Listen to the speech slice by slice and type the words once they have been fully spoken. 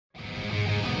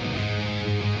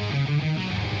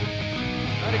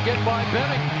Taken by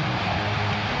Benning.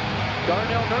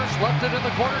 Darnell Nurse left it in the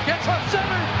corner. Gets up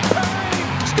center. Perry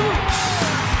scores!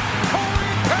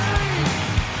 Corey Perry!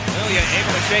 Ilya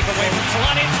able to shake away from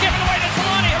Solani. It's given away to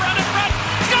Solani. Around in front.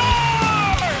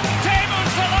 Score! Teemu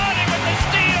Solani with the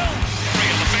steal.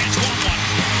 And the fans want one.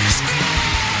 Score!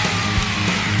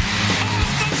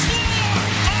 Off the floor!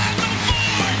 On the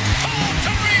board! Paul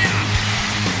Kariya!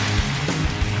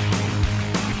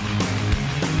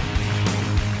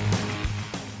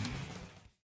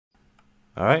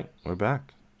 All right, we're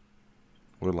back.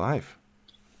 We're live.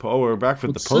 Oh, we're back for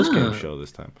the What's post-game up? show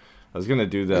this time. I was gonna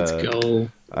do Let's go.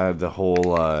 the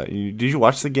whole. Did you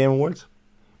watch the Game Awards,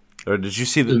 or did you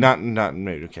see the not?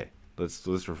 Okay, let's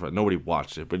refer. Nobody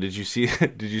watched it, but did you see?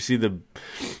 Did you see the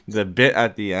bit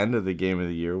at the end of the Game of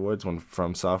the Year awards when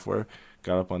From Software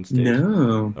got up on stage?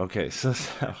 No. Okay, so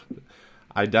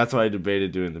that's why I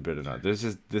debated doing the bit or not.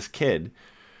 There's this kid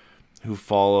who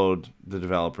followed the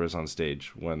developers on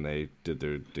stage when they did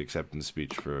the acceptance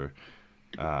speech for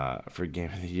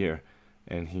Game of the Year,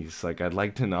 and he's like, "I'd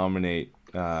like to nominate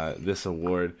this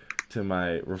award to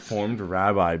my Reformed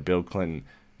Rabbi Bill Clinton,"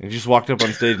 and he just walked up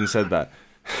on stage and said that,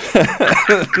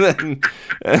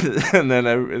 and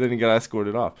then he got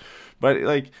escorted off, but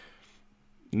like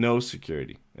no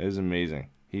security. It was amazing.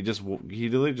 He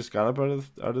literally just got up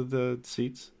out of the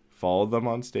seats, followed them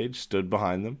on stage, stood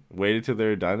behind them, waited till they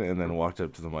were done, and then walked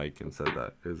up to the mic and said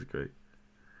that. It was great.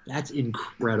 That's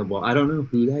incredible. I don't know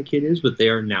who that kid is, but they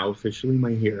are now officially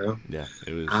my hero. Yeah,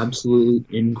 it was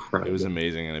Absolutely incredible. It was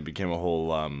amazing, and it became a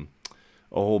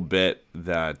whole bit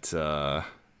that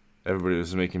everybody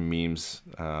was making memes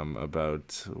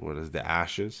about. What is the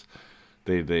ashes?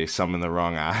 They summoned the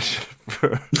wrong ash for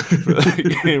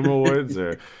the Game Awards,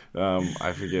 or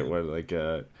I forget what,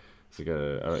 it's like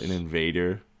an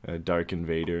invader. A dark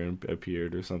invader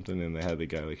appeared or something, and they had the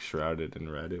guy like shrouded in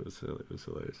red. It was hilarious.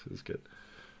 It was good.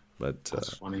 But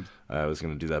That's funny. I was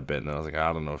gonna do that bit, and I was like,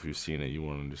 I don't know if you've seen it, you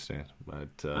won't understand. But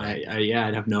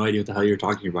I'd have no idea what the hell you're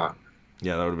talking about.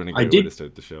 yeah, that would have been a I great way did- to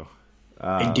start the show.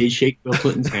 I did shake Bill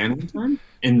Clinton's hand one time,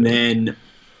 and then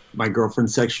my girlfriend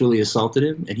sexually assaulted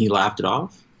him, and he laughed it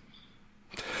off.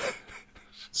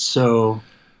 So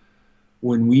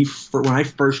when I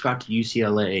first got to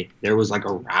UCLA, there was like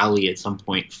a rally at some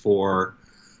point for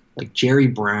like Jerry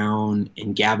Brown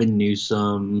and Gavin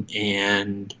Newsom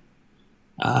and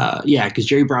because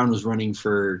Jerry Brown was running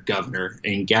for governor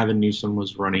and Gavin Newsom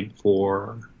was running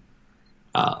for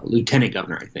lieutenant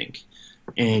governor, I think.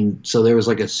 And so there was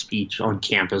like a speech on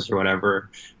campus or whatever,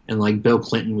 and like Bill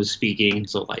Clinton was speaking.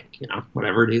 So like,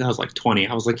 whatever, dude, I was like 20.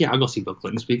 I was like, yeah, I'll go see Bill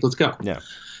Clinton speak. Let's go. Yeah.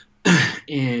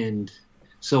 And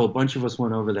so a bunch of us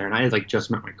went over there, and I had like just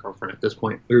met my girlfriend at this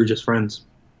point. We were just friends.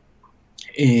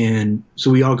 And so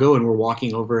we all go, and we're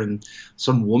walking over, and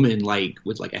some woman like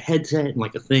with like a headset and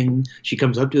like a thing, she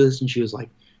comes up to us and she was like,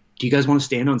 "Do you guys want to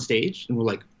stand on stage?" And we're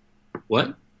like,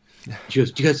 "What?" She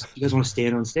goes, "Do you guys want to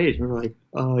stand on stage?" And we're like,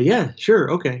 "Yeah,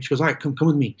 sure, okay." She goes, "All right, come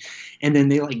with me." And then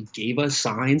they like gave us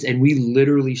signs, and we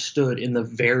literally stood in the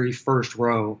very first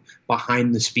row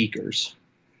behind the speakers.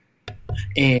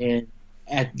 And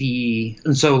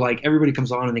so like everybody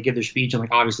comes on and they give their speech, and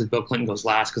like obviously Bill Clinton goes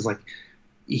last because like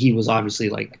he was obviously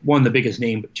like one, the biggest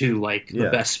name, but two, like the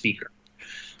best speaker.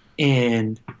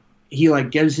 And he like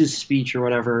gives his speech or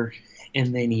whatever,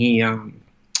 and then he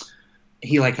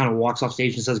like kind of walks off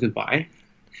stage and says goodbye,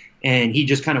 and he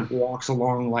just kind of walks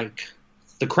along like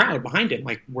the crowd behind him,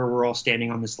 like where we're all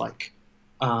standing on this like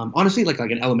honestly like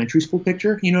an elementary school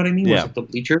picture, you know what I mean? Yeah. With, like, the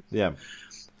bleacher. Yeah.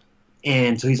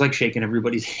 And so he's like shaking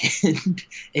everybody's hand,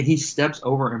 and he steps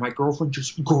over, and my girlfriend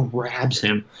just grabs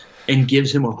him and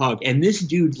gives him a hug. And this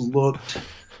dude looked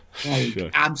like Sure.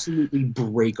 absolutely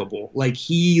breakable. Like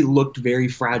he looked very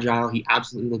fragile. He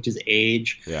absolutely looked his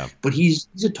age. Yeah. But he's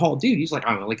a tall dude. He's like,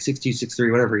 I don't know, like 6'2", 6'3",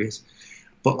 whatever he is.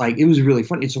 But like it was really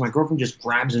funny. And so my girlfriend just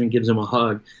grabs him and gives him a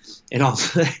hug, and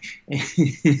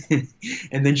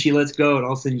and then she lets go, and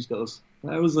all of a sudden he just goes,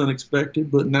 "That was unexpected,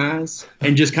 but nice,"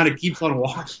 and just kind of keeps on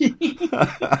walking.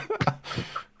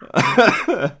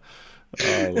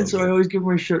 And so I always give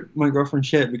my girlfriend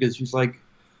shit because she's like,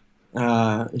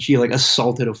 she like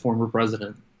assaulted a former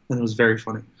president, and it was very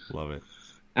funny. Love it.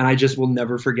 And I just will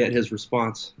never forget his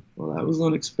response. "Well, that was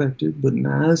unexpected, but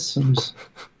nice." I'm just,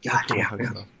 God damn,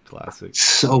 man. Classic.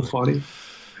 So funny.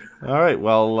 All right.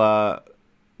 Well,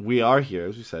 we are here,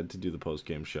 as we said, to do the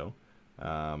post-game show.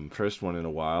 First one in a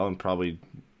while, and probably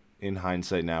in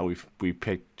hindsight now, we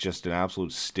picked just an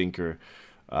absolute stinker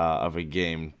of a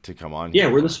game to come on. Yeah,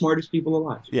 here. we're the smartest people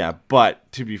alive. Yeah, but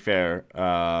to be fair,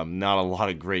 not a lot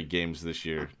of great games this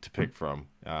year to pick from.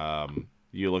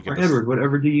 You look Or at Edward,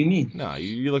 whatever do you need? no,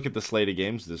 you look at the slate of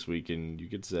games this week, and you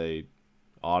could say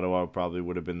Ottawa probably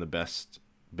would have been the best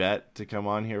bet to come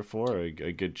on here for a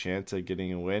good chance at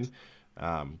getting a win,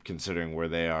 considering where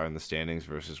they are in the standings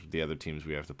versus the other teams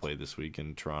we have to play this week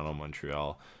in Toronto,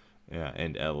 Montreal,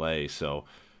 and LA. So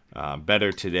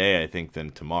better today, I think,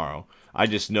 than tomorrow. I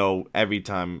just know every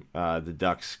time the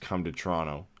Ducks come to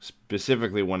Toronto,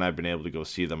 specifically when I've been able to go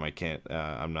see them,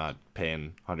 I'm not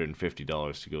paying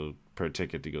 $150 to go per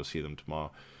ticket to go see them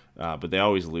tomorrow. But they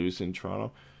always lose in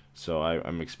Toronto. So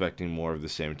I'm expecting more of the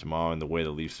same tomorrow, and the way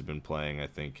the Leafs have been playing, I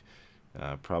think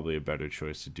probably a better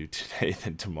choice to do today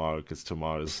than tomorrow, because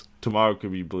tomorrow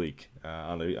could be bleak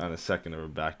on a second or a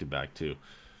back-to-back too.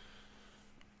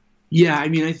 Yeah, I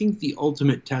mean, I think the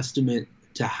ultimate testament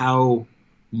to how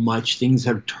much things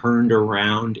have turned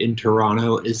around in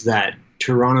Toronto is that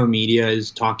Toronto media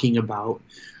is talking about,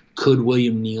 could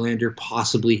William Nylander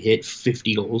possibly hit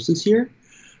 50 goals this year?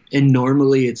 And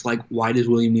normally it's like, why does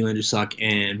William Nylander suck,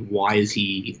 and why is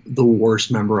he the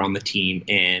worst member on the team,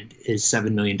 and his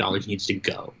 $7 million needs to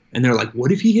go? And they're like,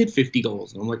 what if he hit 50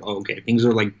 goals? And I'm like, oh, okay, things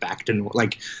are like back to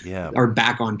are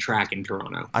back on track in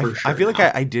Toronto. I feel like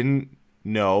I didn't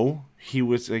know he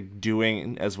was like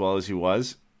doing as well as he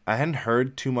was. I hadn't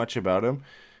heard too much about him.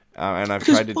 And I've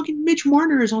tried to. Fucking Mitch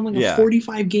Marner is on like a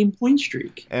 45-game point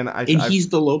streak, and he's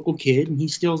the local kid, and he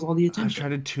steals all the attention. I've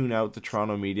tried to tune out the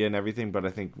Toronto media and everything, but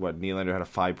I think Nylander had a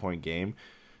 5-point game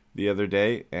the other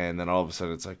day, and then all of a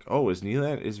sudden it's like, oh, is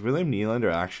William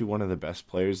Nylander actually one of the best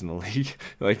players in the league?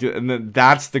 Like, and then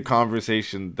that's the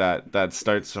conversation that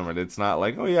starts from it. It's not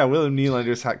like, oh yeah, William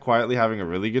Nylander's quietly having a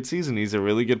really good season. He's a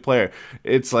really good player.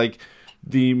 It's like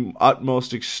the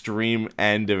utmost extreme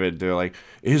end of it. They're like,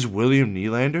 is William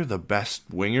Nylander the best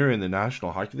winger in the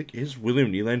National Hockey League? Is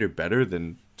William Nylander better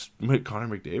than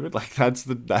Connor McDavid? Like, that's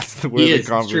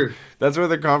where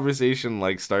the conversation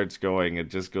like starts going. It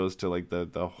just goes to like the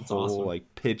whole awesome.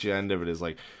 Like pitch end of it is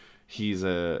like, he's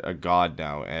a god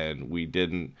now, and we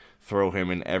didn't throw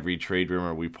him in every trade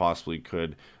rumor we possibly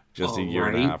could just a year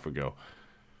and a half ago.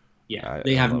 Yeah,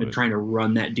 they haven't been trying to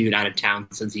run that dude out of town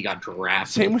since he got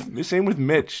drafted. Same with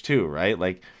Mitch too, right?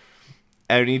 Like,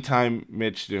 anytime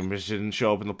Mitch didn't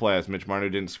show up in the playoffs, Mitch Marner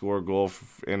didn't score a goal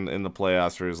in the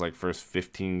playoffs for his like first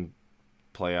 15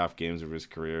 playoff games of his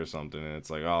career or something, and it's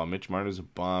like, oh, Mitch Marner's a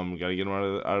bum. We got to get him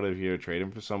out of here, trade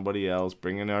him for somebody else,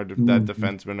 bring in that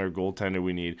defenseman or goaltender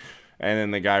we need, and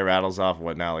then the guy rattles off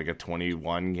like a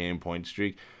 21-game point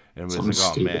streak, and it was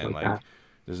like, oh man, like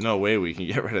there's no way we can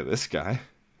get rid of this guy.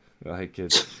 Like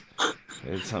it's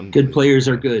good players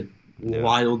are good. Yeah.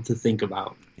 Wild to think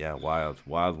about. Yeah, wild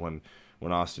when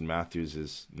Austin Matthews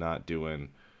is not doing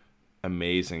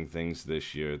amazing things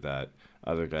this year, that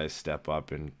other guys step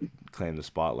up and claim the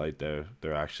spotlight.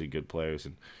 They're actually good players,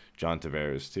 and John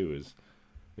Tavares too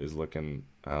is looking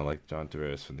like John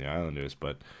Tavares from the Islanders,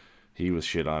 but he was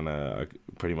shit on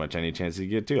pretty much any chance he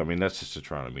get too. I mean, that's just the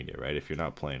Toronto media, right? If you're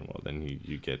not playing well, then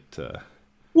you get.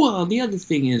 Well, the other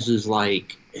thing is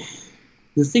like,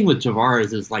 the thing with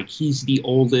Tavares is like, he's the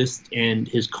oldest, and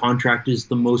his contract is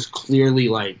the most clearly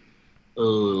like,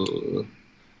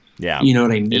 yeah, you know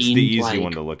what I mean? It's the easy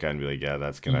one to look at and be like, yeah,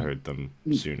 that's gonna hurt them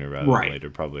sooner rather than later.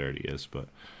 Probably already is, but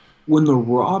when the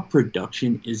raw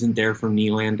production isn't there from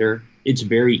Nylander, it's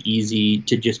very easy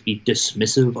to just be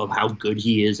dismissive of how good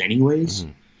he is, anyways.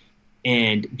 Mm-hmm.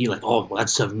 And be like, oh, well,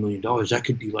 that's $7 million. That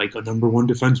could be like a number one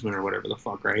defenseman or whatever the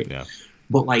fuck, right? Yeah.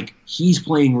 But, like, he's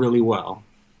playing really well,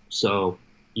 so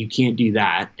you can't do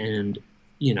that. And,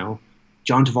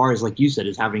 John Tavares, like you said,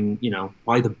 is having,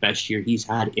 probably the best year he's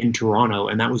had in Toronto,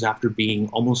 and that was after being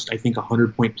almost, I think,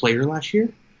 100-point player last year.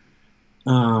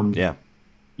 Yeah.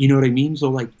 You know what I mean? So,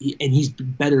 like, and he's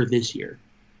better this year.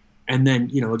 And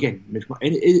then, again,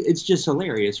 it's just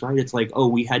hilarious, right? It's like, oh,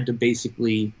 we had to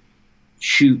basically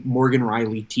shoot Morgan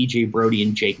Riley, TJ Brody,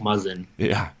 and Jake Muzzin.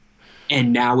 Yeah.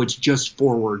 And now it's just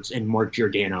forwards and Mark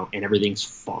Giordano, and everything's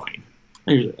fine.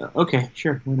 Okay,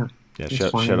 sure, why not? Yeah,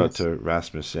 shout out to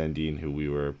Rasmus Sandin, who we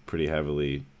were pretty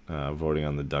heavily voting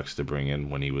on the Ducks to bring in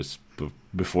when he was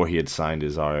before he had signed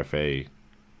his RFA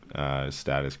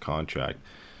status contract.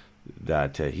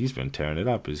 That he's been tearing it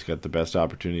up. He's got the best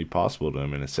opportunity possible to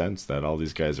him, in a sense that all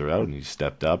these guys are out, and he's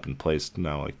stepped up and plays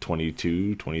now like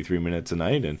 22, 23 minutes a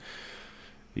night, and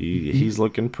he's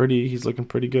looking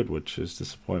pretty good, which is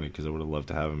disappointing because I would have loved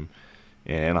to have him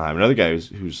in Anaheim. Another guy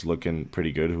who's looking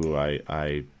pretty good, who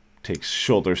I take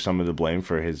shoulder some of the blame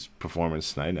for his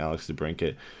performance tonight, Alex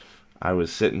DeBrincat. I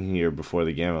was sitting here before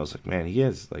the game, I was like, man,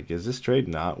 is this trade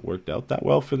not worked out that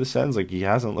well for the Sens? Like, he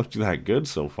hasn't looked that good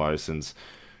so far since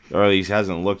or at least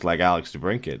hasn't looked like Alex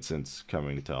DeBrincat since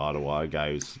coming to Ottawa. A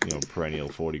guy who's perennial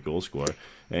 40 goal scorer,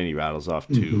 and he rattles off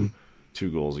two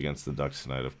goals against the Ducks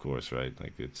tonight. Of course, right?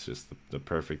 Like it's just the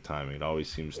perfect timing. It always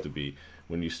seems to be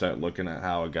when you start looking at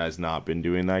how a guy's not been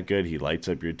doing that good, he lights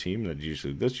up your team.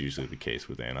 That's usually the case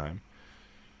with Anaheim.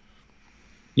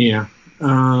 Yeah.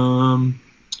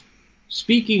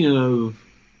 Speaking of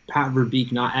Pat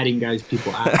Verbeek not adding guys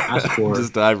people ask for,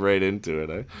 just dive right into it.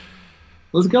 Eh?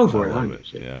 Let's go for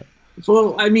it. Yeah.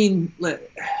 So I mean,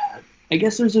 I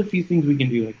guess there's a few things we can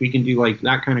do. Like we can do like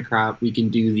that kind of crap. We can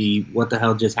do the what the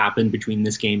hell just happened between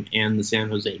this game and the San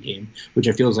Jose game, which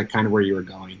I feel is like kind of where you were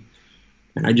going.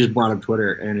 And I just brought up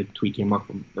Twitter, and a tweet came up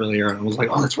from earlier, and I was like,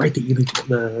 "Oh, that's right, the Ely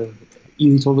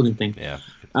Tolvanen thing." Yeah,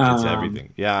 it's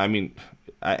everything. Yeah, I mean,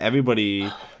 everybody.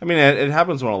 I mean, it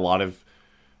happens when a lot of,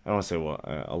 I don't want to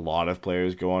say a lot of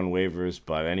players go on waivers,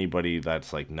 but anybody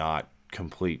that's like not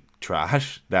complete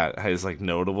trash that is like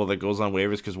notable that goes on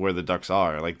waivers because where the Ducks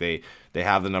are, like they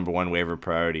have the number one waiver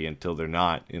priority until they're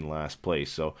not in last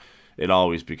place. So it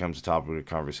always becomes a topic of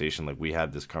conversation. Like we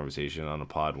had this conversation on a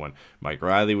pod when Mike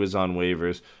Riley was on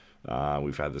waivers.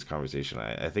 We've had this conversation,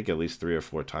 I think, at least 3 or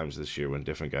 4 times this year when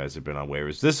different guys have been on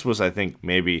waivers. This was, I think,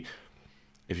 maybe,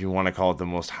 if you want to call it the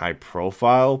most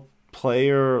high-profile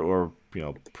player or,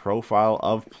 profile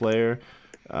of player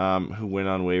who went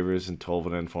on waivers in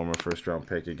Tolvanen, former first-round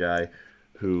pick, a guy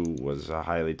who was a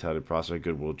highly touted prospect,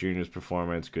 good World Juniors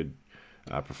performance, good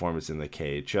performance in the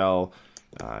KHL,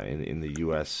 in the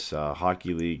U.S.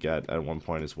 Hockey League at one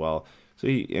point as well. So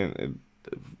a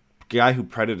guy who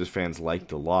Predators fans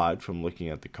liked a lot from looking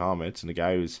at the comments, and a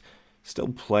guy who's still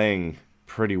playing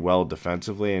pretty well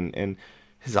defensively, and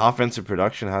his offensive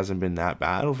production hasn't been that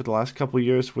bad over the last couple of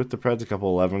years with the Preds. A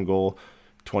couple 11-goal,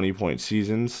 20-point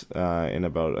seasons in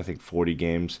about, I think, 40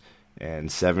 games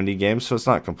and 70 games. So it's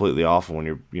not completely awful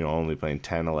when you're only playing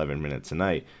 10, 11 minutes a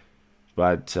night.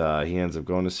 But he ends up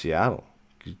going to Seattle.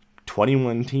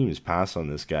 21 teams pass on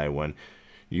this guy when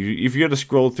if you had to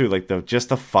scroll through like just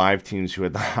the 5 teams who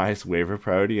had the highest waiver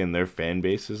priority and their fan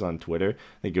bases on Twitter.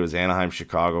 I think it was Anaheim,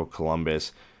 Chicago,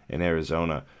 Columbus, and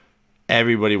Arizona.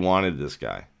 Everybody wanted this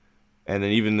guy. And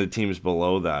then even the teams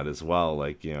below that as well.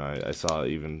 Like, I saw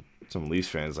even some Leafs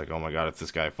fans like, oh my God, if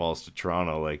this guy falls to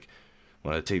Toronto, like,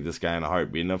 I'm going to take this guy in a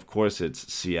heartbeat. And of course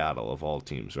it's Seattle of all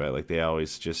teams, right? Like they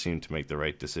always just seem to make the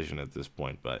right decision at this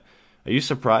point. But are you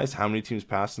surprised how many teams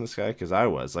passed on this guy? Because I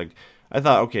was. Like, I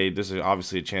thought, okay, there's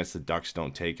obviously a chance the Ducks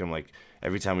don't take him. Like,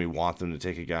 every time we want them to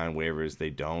take a guy on waivers, they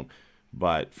don't.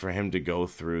 But for him to go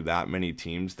through that many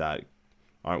teams that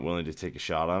aren't willing to take a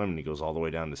shot on him, and he goes all the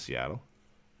way down to Seattle.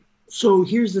 So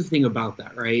here's the thing about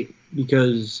that, right?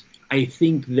 Because I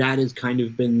think that has kind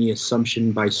of been the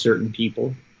assumption by certain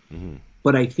people. Mm-hmm.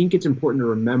 But I think it's important to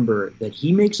remember that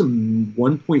he makes a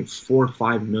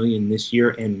 $1.45 million this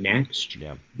year and next.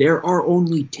 Yeah. There are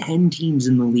only 10 teams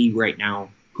in the league right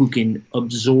now who can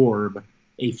absorb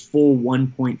a full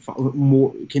 1.5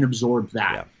 more, can absorb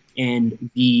that. Yeah.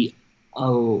 And the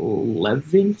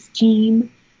 11th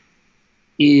team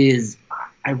is,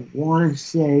 I want to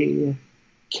say,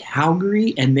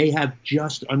 Calgary, and they have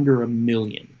just under $1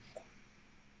 million.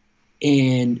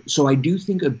 And so I do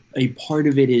think a part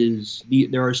of it is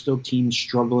there are still teams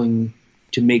struggling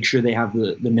to make sure they have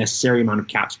the necessary amount of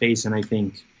cap space. And I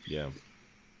think,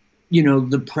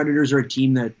 the Predators are a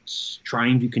team that's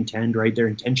trying to contend, right? Their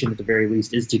intention at the very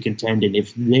least is to contend. And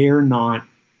if they're not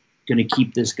going to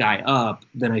keep this guy up,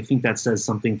 then I think that says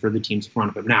something for the teams in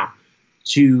front of him. Now,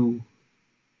 to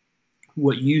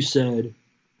what you said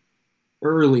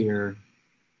earlier,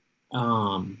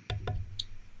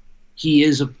 he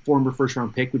is a former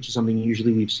first-round pick, which is something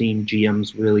usually we've seen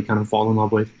GMs really kind of fall in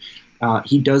love with.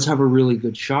 He does have a really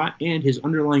good shot, and his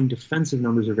underlying defensive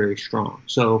numbers are very strong.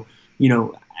 So,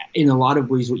 in a lot of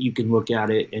ways, what you can look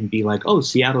at it and be like, oh,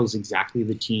 Seattle is exactly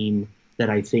the team that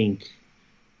I think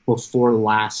before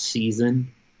last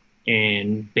season,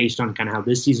 and based on kind of how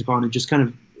this season's gone, and just kind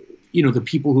of, the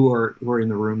people who are in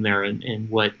the room there and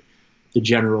what the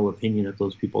general opinion of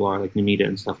those people are, like Namita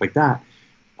and stuff like that.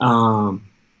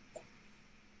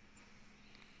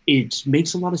 It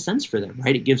makes a lot of sense for them,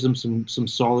 right? It gives them some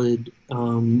solid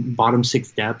bottom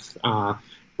 6 depth.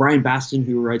 Brian Baston,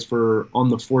 who writes for On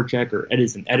the Forecheck, or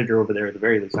is an editor over there at the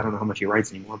very least. I don't know how much he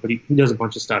writes anymore, but he does a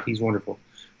bunch of stuff. He's wonderful.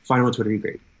 Find him on Twitter, he's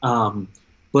great.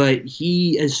 But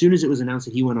he, as soon as it was announced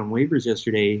that he went on waivers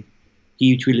yesterday,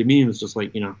 he tweeted me and was just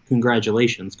like,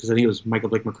 congratulations, because I think it was Michael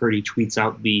Blake McCurdy tweets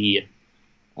out the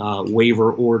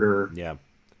waiver order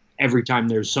every time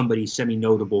there's somebody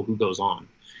semi-notable who goes on.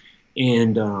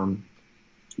 And,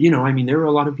 there were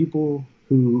a lot of people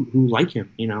who like him,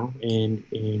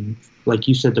 and like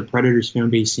you said, the Predators fan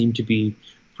base seemed to be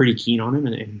pretty keen on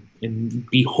him and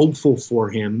be hopeful for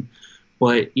him,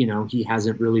 but he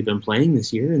hasn't really been playing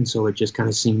this year, and so it just kind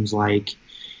of seems like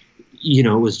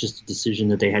it was just a decision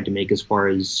that they had to make as far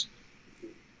as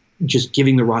just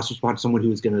giving the roster spot to someone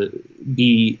who is going to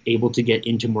be able to get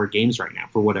into more games right now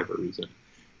for whatever reason.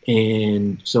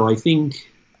 And so I think,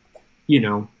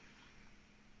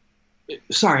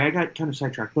 sorry, I got kind of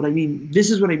sidetracked, but I mean,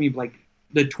 this is what I mean, like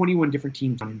the 21 different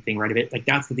teams on thing, right? Of it, like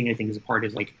that's the thing I think is a part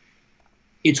is like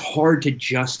it's hard to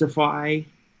justify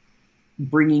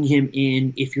bringing him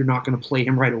in if you're not going to play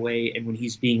him right away and when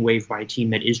he's being waived by a team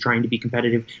that is trying to be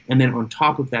competitive. And then on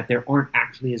top of that, there aren't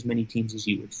actually as many teams as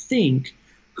you would think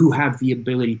who have the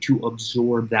ability to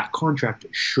absorb that contract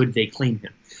should they claim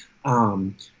him.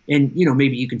 And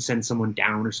maybe you can send someone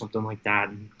down or something like that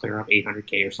and clear up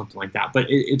 $800K or something like that, but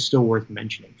it's still worth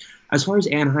mentioning. As far as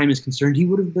Anaheim is concerned, he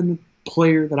would have been the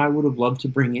player that I would have loved to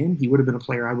bring in. He would have been a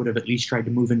player I would have at least tried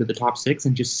to move into the top 6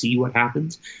 and just see what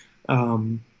happens.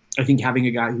 I think having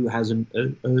a guy who has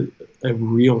a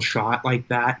real shot like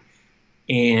that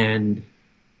and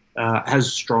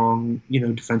has strong,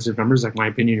 defensive numbers, like my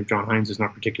opinion of John Hines is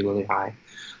not particularly high.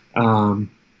 So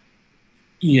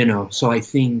I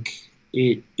think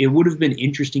it would have been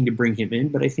interesting to bring him in,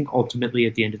 but I think ultimately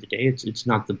at the end of the day, it's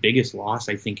not the biggest loss.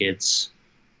 I think it's,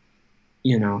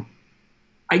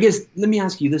 I guess, let me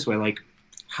ask you this way, like,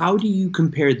 how do you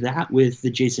compare that with the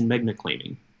Jason Megna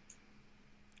claiming?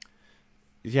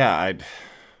 Yeah,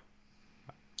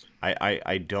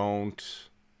 I don't.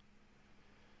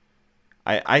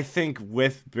 I think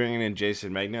with bringing in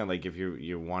Jason Megna, like if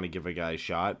you want to give a guy a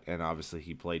shot, and obviously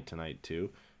he played tonight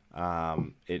too,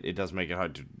 it does make it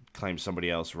hard to claim somebody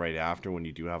else right after when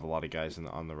you do have a lot of guys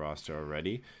on the roster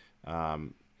already.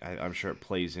 I'm sure it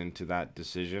plays into that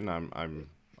decision.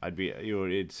 I'd be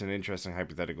it's an interesting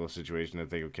hypothetical situation to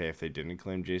think, okay, if they didn't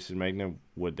claim Jason Megna,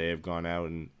 would they have gone out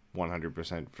and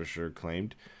 100% for sure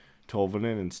claimed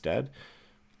Tolvanen instead?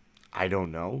 I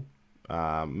don't know.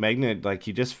 Megna, like,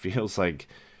 he just feels like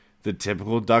the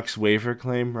typical Ducks waiver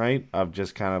claim, right? Of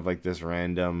just kind of like this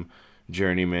random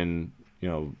journeyman,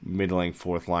 middling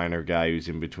fourth liner guy who's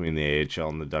in between the AHL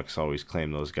and the Ducks always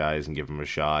claim those guys and give them a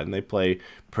shot, and they play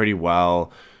pretty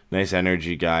well. Nice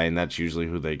energy guy, and that's usually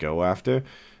who they go after.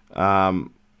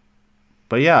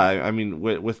 But yeah, I mean,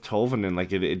 with Tolvanen,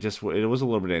 like it was a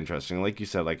little bit interesting. Like you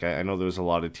said, like I know there was a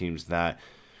lot of teams that,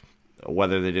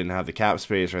 whether they didn't have the cap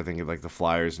space, or I think like the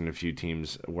Flyers and a few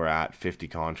teams were at 50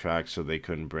 contracts, so they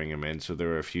couldn't bring him in. So there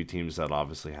were a few teams that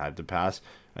obviously had to pass.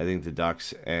 I think the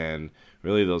Ducks and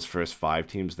really those first 5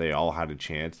 teams, they all had a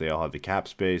chance. They all had the cap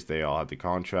space. They all had the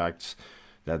contracts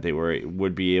that they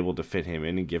would be able to fit him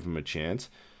in and give him a chance.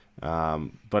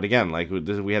 But again, like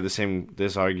we had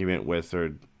this argument with,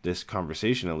 or this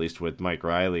conversation at least, with Mike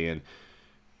Riley, and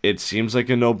it seems like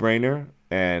a no-brainer.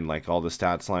 And like all the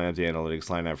stats line up, the analytics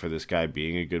line up for this guy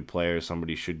being a good player,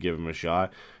 somebody should give him a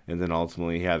shot. And then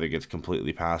ultimately he either gets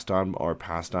completely passed on or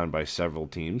passed on by several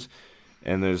teams.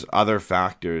 And there's other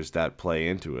factors that play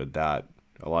into it that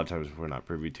a lot of times we're not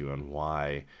privy to on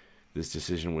why this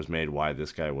decision was made, why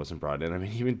this guy wasn't brought in. I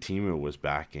mean, even Timo was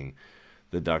backing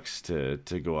the Ducks to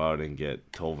go out and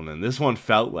get Tolvanen. This one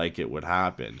felt like it would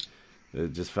happen.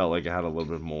 It just felt like it had a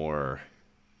little bit more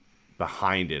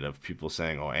behind it of people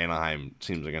saying, oh, Anaheim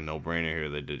seems like a no-brainer here.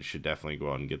 They should definitely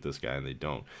go out and get this guy, and they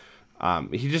don't.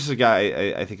 He's just a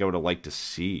guy I think I would have liked to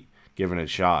see given a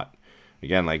shot.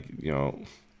 Again, like,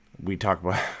 we talk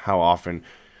about how often,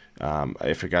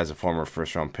 if a guy's a former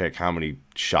first-round pick, how many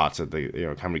shots at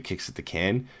the, how many kicks at the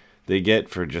can they get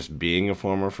for just being a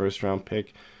former first-round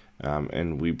pick.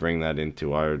 And we bring that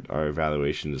into our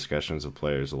evaluation discussions of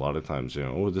players a lot of times.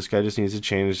 This guy just needs to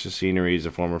change the scenery. He's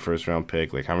a former first-round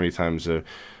pick. Like, how many times I'm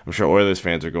sure Oilers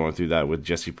fans are going through that with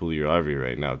Jesse Puljujärvi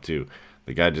right now, too.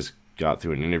 The guy just got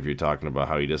through an interview talking about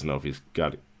how he doesn't know if he's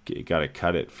got to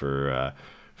cut it for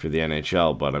the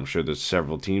NHL, but I'm sure there's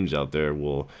several teams out there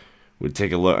would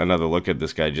take another look at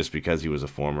this guy just because he was a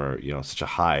former, such a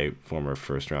high former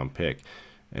first-round pick.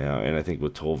 And I think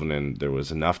with Tolvanen, there was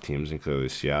enough teams, and clearly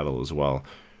Seattle as well,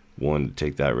 willing to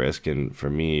take that risk. And for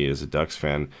me, as a Ducks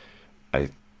fan,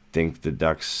 I think the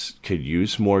Ducks could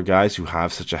use more guys who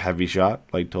have such a heavy shot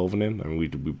like Tolvanen. I mean,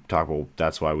 we talk about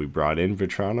that's why we brought in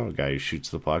Vetrano, a guy who shoots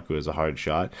the puck, who has a hard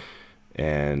shot.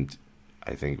 And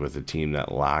I think with a team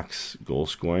that lacks goal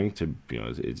scoring,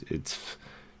 it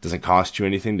doesn't cost you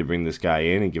anything to bring this guy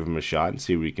in and give him a shot and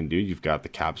see what he can do. You've got the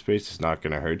cap space; it's not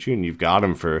going to hurt you, and you've got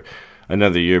him for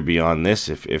another year beyond this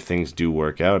if things do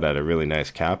work out at a really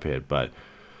nice cap hit. But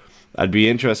I'd be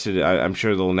interested. I'm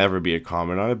sure there'll never be a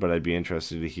comment on it, but I'd be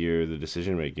interested to hear the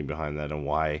decision making behind that and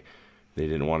why they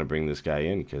didn't want to bring this guy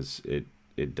in, because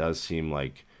it does seem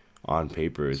like on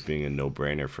paper as being a no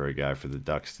brainer for a guy for the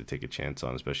Ducks to take a chance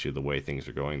on, especially the way things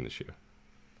are going this year.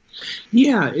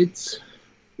 Yeah, it's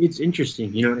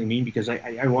interesting. You know what I mean? Because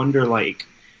I wonder like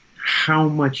how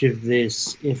much of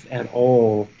this, if at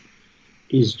all,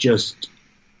 is just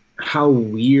how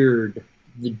weird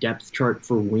the depth chart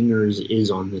for wingers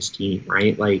is on this team,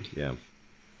 right? Like, Yeah.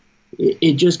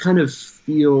 it just kind of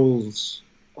feels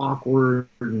awkward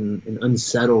and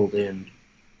unsettled. And,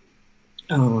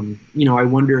 I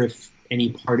wonder if any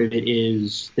part of it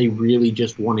is they really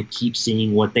just want to keep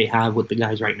seeing what they have with the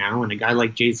guys right now. And a guy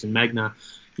like Jason Megna,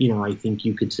 I think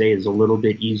you could say is a little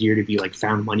bit easier to be like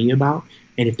found money about.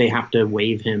 And if they have to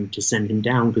waive him to send him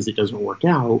down because it doesn't work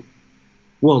out,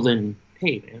 well then,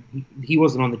 hey man, he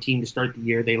wasn't on the team to start the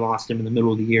year. They lost him in the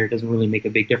middle of the year. It doesn't really make a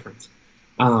big difference.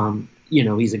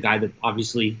 He's a guy that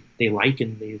obviously they like,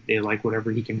 and they like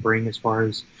whatever he can bring as far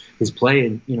as his play.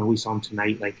 And, we saw him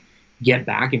tonight, like, get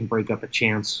back and break up a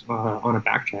chance on a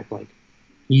back check. Like,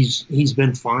 he's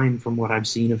been fine from what I've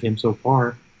seen of him so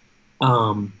far.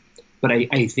 But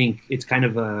I think it's kind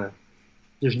of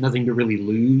there's nothing to really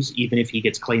lose, even if he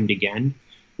gets claimed again.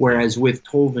 Whereas with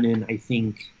Tolvanen, I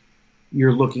think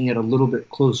you're looking at a little bit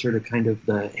closer to kind of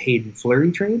the Hayden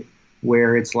Fleury trade,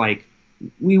 where it's like,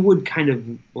 we would kind of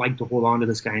like to hold on to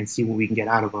this guy and see what we can get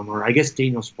out of him. Or I guess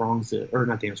Daniel Sprong's, or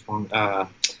not Daniel Sprong,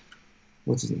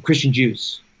 what's his name? Christian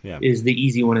Juice is the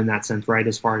easy one in that sense, right?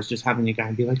 As far as just having a guy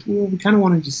and be like, well, we kind of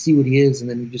want to just see what he is, and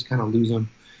then you just kind of lose him.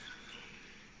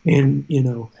 And,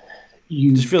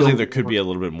 you just feels like there could be a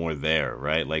little bit more there,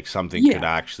 right? Like something could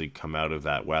actually come out of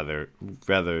that, rather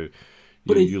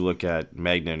you look at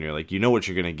Magna and you're like, what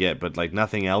you're going to get, but like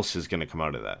nothing else is going to come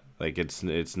out of that. Like it's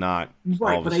not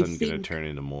all of a sudden going to turn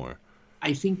into more.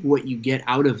 I think what you get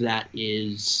out of that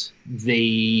is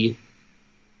they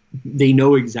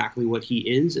know exactly what he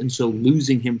is, and so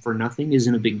losing him for nothing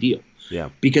isn't a big deal. Yeah.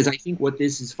 Because I think what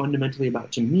this is fundamentally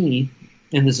about to me,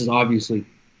 and this is obviously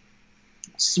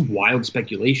wild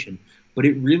speculation, but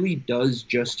it really does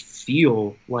just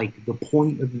feel like the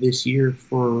point of this year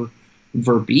for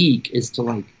Verbeek is to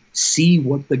like see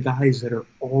what the guys that are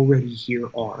already here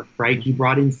are, right? He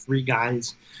brought in 3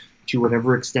 guys. To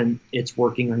whatever extent it's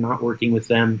working or not working with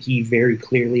them, he very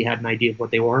clearly had an idea of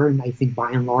what they were, and I think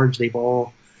by and large they've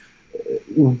all,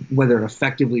 whether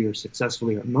effectively or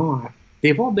successfully or not,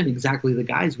 they've all been exactly the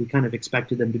guys we kind of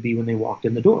expected them to be when they walked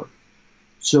in the door.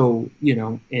 So,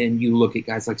 and you look at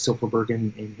guys like Silfverberg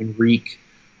and Henrique,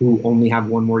 who only have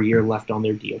 1 more year left on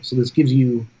their deal. So this gives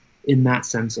you, in that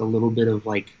sense, a little bit of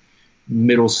like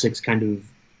middle six kind of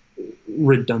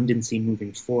redundancy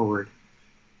moving forward.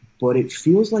 But it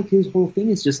feels like his whole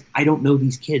thing is just, I don't know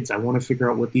these kids. I want to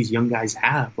figure out what these young guys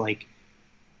have. Like,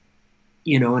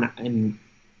 and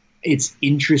it's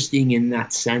interesting in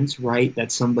that sense, right?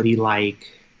 That somebody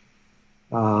like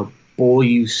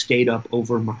Beaulieu stayed up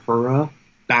over Mahura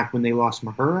back when they lost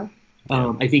Mahura.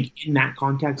 I think in that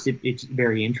context, it's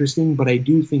very interesting. But I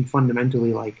do think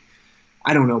fundamentally, like,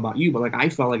 I don't know about you, but like I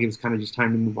felt like it was kind of just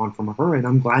time to move on from Mahura, and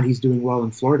I'm glad he's doing well in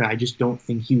Florida. I just don't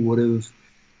think he would have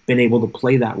been able to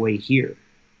play that way here.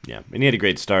 Yeah, and he had a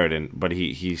great start, but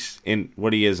he's in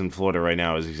what he is in Florida right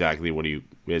now is exactly what he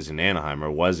is in Anaheim or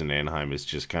was in Anaheim. Is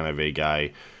just kind of a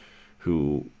guy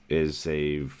who is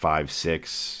a 5'6",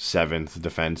 7th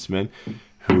defenseman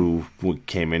who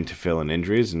came in to fill in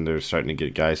injuries, and they're starting to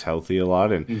get guys healthy a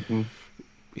lot, and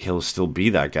he'll still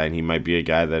be that guy, and he might be a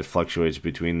guy that fluctuates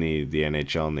between the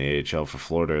NHL and the AHL for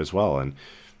Florida as well. And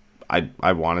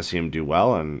I want to see him do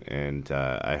well, and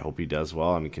I hope he does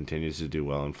well and continues to do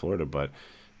well in Florida. But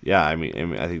yeah, I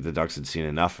mean, I think the Ducks had seen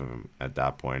enough of him at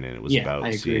that point, and it was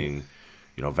about seeing,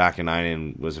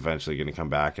 Vakanainen was eventually going to come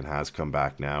back and has come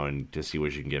back now, and to see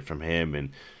what you can get from him, and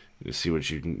to see what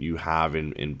you have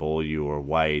in Beaulieu or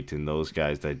White and those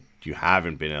guys that you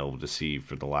haven't been able to see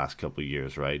for the last couple of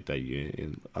years, right?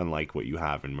 Unlike what you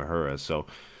have in Mahura. So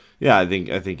yeah, I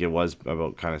think it was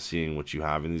about kind of seeing what you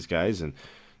have in these guys and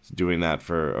doing that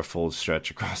for a full stretch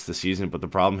across the season. But the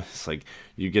problem is, like,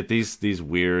 you get these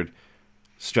weird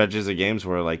stretches of games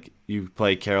where, like, you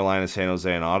play Carolina, San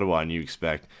Jose, and Ottawa, and you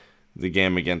expect the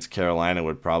game against Carolina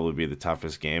would probably be the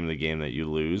toughest game, the game that you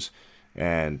lose,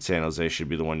 and San Jose should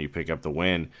be the one you pick up the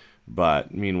win.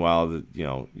 But meanwhile,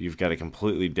 you've got a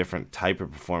completely different type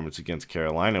of performance against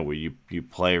Carolina, where you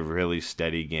play a really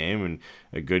steady game and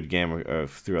a good game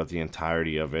throughout the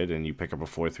entirety of it, and you pick up a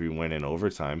 4-3 win in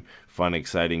overtime. Fun,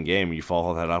 exciting game. You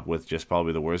follow that up with just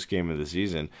probably the worst game of the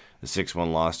season, a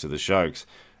 6-1 loss to the Sharks.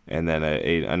 and then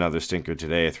another stinker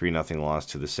today, a 3-0 loss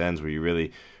to the Sens, where you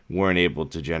really weren't able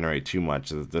to generate too much.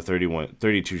 The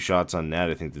 32 shots on net,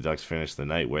 I think the Ducks finished the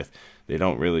night with, they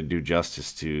don't really do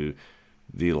justice to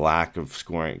the lack of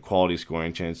quality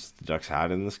scoring chances the Ducks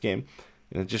had in this game.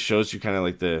 And it just shows you kind of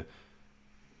like the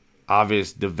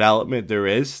obvious development there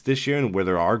is this year, and where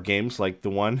there are games like the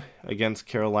one against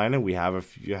Carolina. We have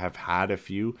had a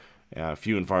few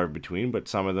and far between, but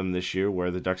some of them this year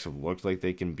where the Ducks have looked like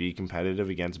they can be competitive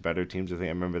against better teams. I think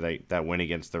I remember that win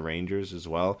against the Rangers as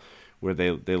well, where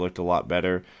they looked a lot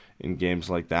better in games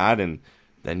like that. And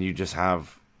then you just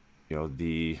have,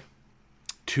 the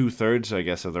 2/3, I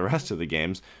guess, of the rest of the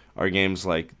games are games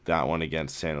like that one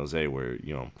against San Jose, where,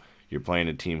 you're playing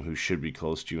a team who should be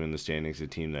close to you in the standings, a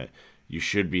team that you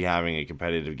should be having a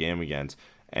competitive game against,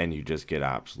 and you just get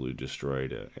absolutely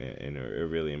destroyed in a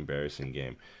really embarrassing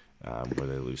game where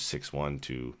they lose 6-1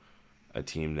 to a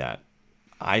team that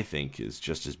I think is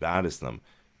just as bad as them,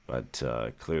 but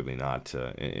clearly not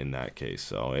in that case.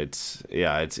 So it's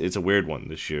a weird one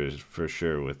this year for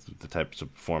sure, with the types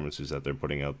of performances that they're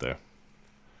putting out there.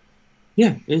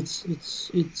 Yeah,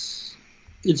 it's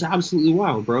absolutely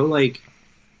wild, bro. Like,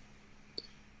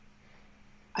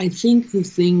 I think the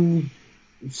thing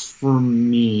for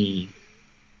me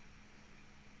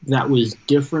that was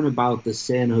different about the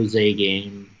San Jose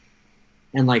game,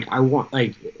 and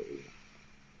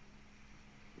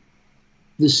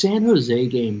the San Jose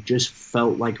game just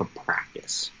felt like a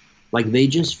practice. Like, they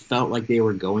just felt like they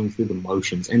were going through the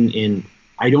motions. And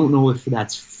I don't know if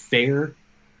that's fair,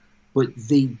 but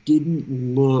they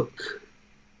didn't look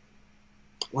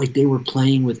like they were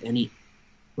playing with any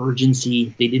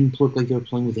urgency. They didn't look like they were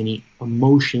playing with any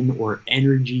emotion or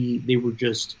energy. They were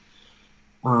just,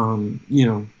 or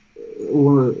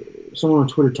someone on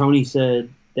Twitter, Tony, said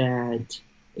that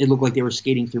it looked like they were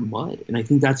skating through mud. And I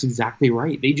think that's exactly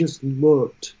right. They just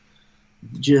looked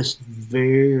just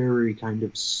very kind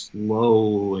of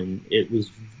slow, and it was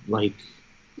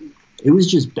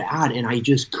just bad. And I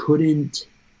just couldn't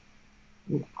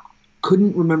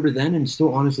remember then, and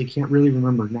still honestly can't really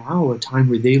remember now, a time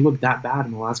where they looked that bad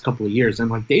in the last couple of years.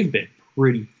 And they've been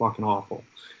pretty fucking awful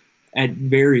at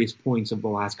various points of the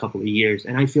last couple of years.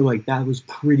 And I feel like that was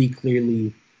pretty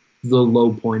clearly the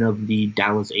low point of the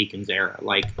Dallas Eakins era.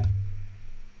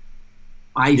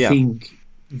 I think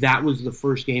that was the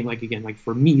first game,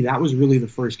 for me, that was really the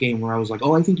first game where I was like,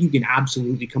 oh, I think you can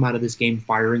absolutely come out of this game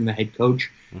firing the head coach,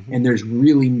 and there's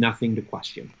really nothing to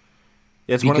question.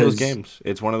 It's one of those games.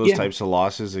 It's one of those types of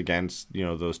losses against,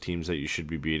 those teams that you should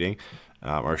be beating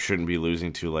or shouldn't be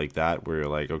losing to like that, where you're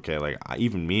like, okay,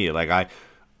 even me,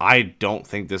 I don't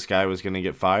think this guy was going to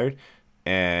get fired.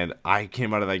 And I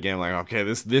came out of that game like, okay,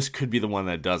 this could be the one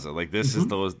that does it.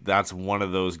 That's one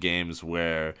of those games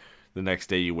where the next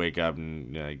day you wake up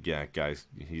and guys,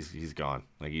 he's gone.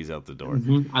 He's out the door.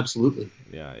 Absolutely.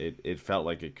 Yeah, it felt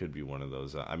like it could be one of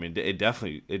those. It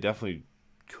definitely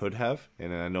could have,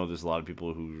 and I know there's a lot of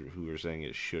people who are saying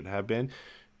it should have been,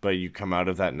 but you come out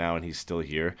of that now and he's still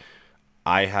here.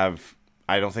 I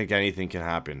don't think anything can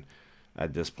happen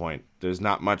at this point. There's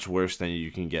not much worse than you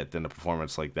can get than a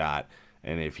performance like that,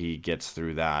 and if he gets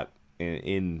through that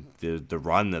in the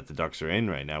run that the Ducks are in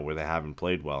right now, where they haven't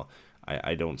played well,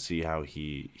 I don't see how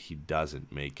he doesn't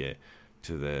make it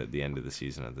to the end of the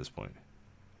season at this point.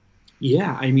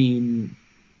 Yeah,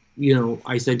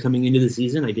 I said coming into the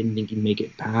season, I didn't think he'd make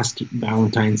it past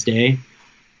Valentine's Day.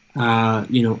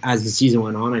 As the season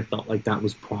went on, I felt like that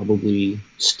was probably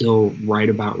still right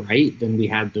about right. Then we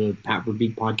had the Pat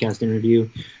Verbeek podcast interview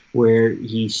where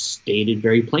he stated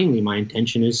very plainly, my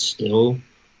intention is still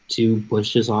to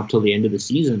push this off till the end of the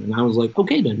season. And I was like,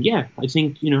 okay, then, yeah, I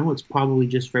think, it's probably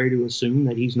just fair to assume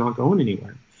that he's not going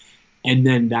anywhere. And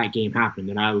then that game happened,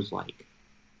 and I was like,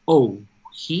 oh,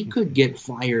 he could get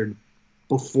fired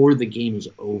before the game is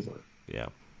over. Yeah.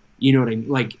 You know what I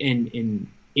mean? And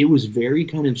it was very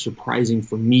kind of surprising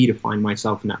for me to find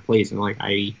myself in that place. And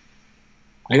I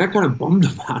got kind of bummed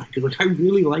about it, because I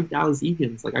really like Dallas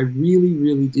Eakins. I really,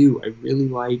 really do. I really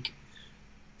like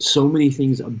so many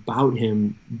things about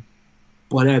him.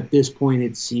 But at this point,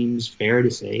 it seems fair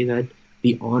to say that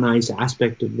the on-ice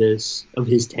aspect of his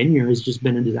tenure has just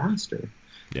been a disaster.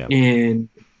 Yeah. And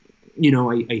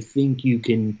I think you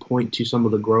can point to some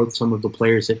of the growth some of the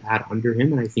players have had under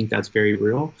him, and I think that's very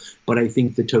real. But I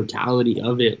think the totality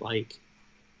of it,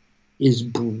 is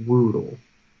brutal.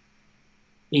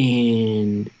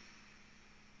 And,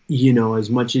 as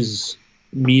much as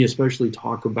me especially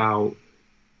talk about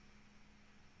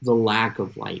the lack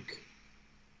of,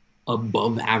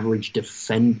 above average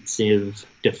defensemen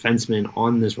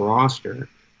on this roster,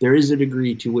 there is a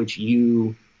degree to which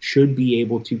you should be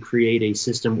able to create a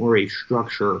system or a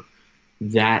structure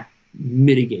that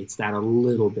mitigates that a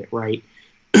little bit, right?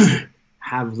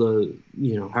 have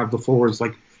the forwards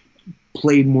like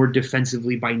play more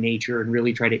defensively by nature and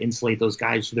really try to insulate those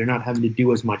guys so they're not having to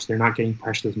do as much, they're not getting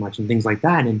pressured as much and things like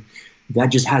that. And that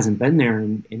just hasn't been there.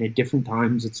 And at different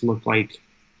times it's looked like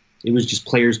it was just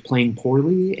players playing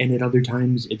poorly, and at other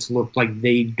times it's looked like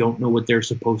they don't know what they're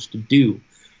supposed to do.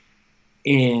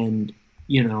 And,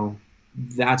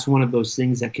 that's one of those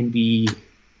things that can be,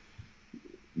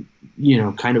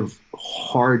 kind of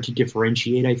hard to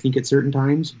differentiate, I think, at certain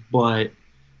times. But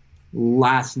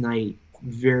last night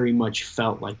very much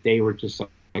felt like they were just like,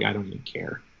 I don't even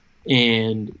care.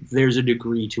 And there's a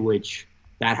degree to which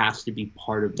that has to be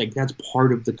part of, like, that's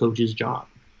part of the coach's job,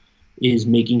 is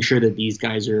making sure that these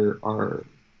guys are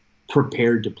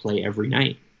prepared to play every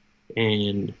night.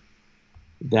 And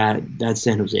that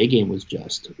San Jose game was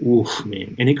just, oof,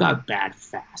 man. And it got bad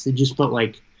fast. It just felt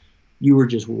like you were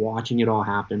just watching it all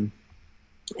happen,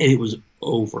 and it was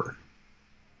over.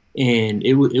 And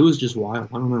it was just wild.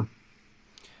 I don't know.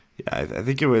 Yeah, I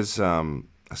think it was, I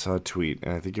saw a tweet,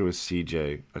 and I think it was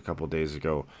CJ a couple days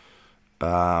ago,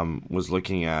 was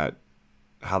looking at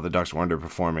how the Ducks were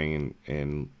underperforming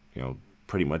in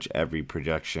pretty much every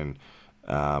projection.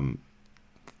 I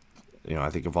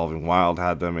think Evolving Wild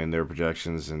had them in their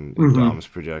projections and Dom's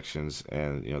projections,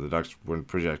 and the Ducks were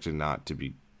projected not to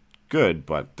be good,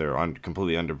 but they're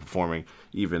completely underperforming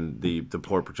even the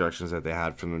poor projections that they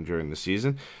had from them during the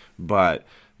season. But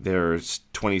they're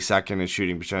 22nd in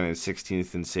shooting percentage,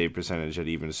 16th in save percentage at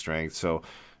even strength. So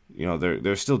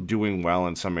they're still doing well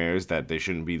in some areas that they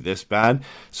shouldn't be this bad.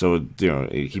 So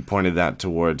he pointed that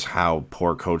towards how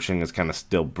poor coaching has kind of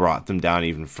still brought them down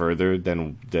even further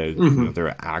than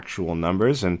their actual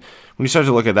numbers. And when you start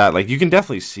to look at that, like, you can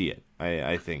definitely see it,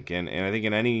 I think. And I think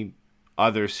in any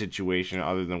other situation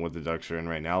other than what the Ducks are in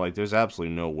right now, like, there's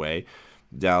absolutely no way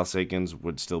Dallas Eakins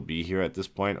would still be here at this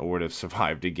point or would have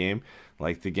survived a game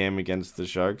like the game against the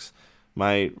Sharks.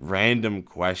 My random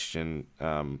question,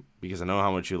 because I know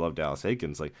how much you love Dallas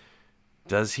Eakins, like,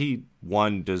 does he,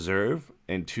 one, deserve,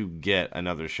 and two, get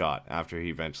another shot after he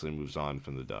eventually moves on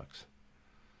from the Ducks?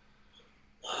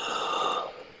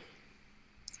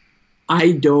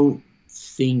 I don't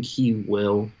think he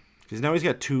will. Because now he's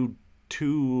got two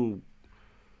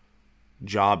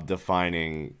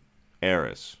job-defining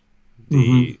eras.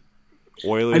 The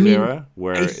Oilers era,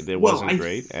 where it wasn't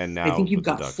great, and now I think you've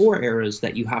got 4 eras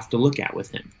that you have to look at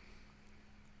with him.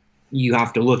 You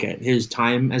have to look at his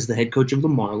time as the head coach of the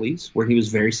Marlies, where he was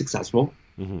very successful.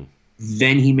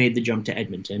 Then he made the jump to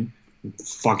Edmonton.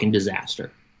 Fucking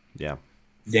disaster. Yeah.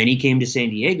 Then he came to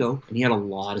San Diego, and he had a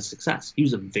lot of success. He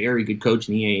was a very good coach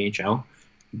in the AHL.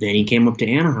 Then he came up to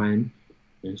Anaheim,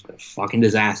 and it was a fucking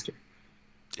disaster.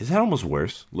 Is that almost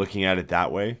worse, looking at it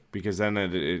that way? Because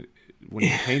then when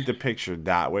you paint the picture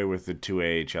that way with the 2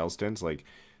 AHL stints, like,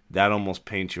 that almost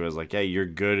paints you as like, yeah, you're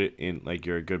good in, like,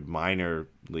 you're a good minor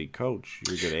league coach,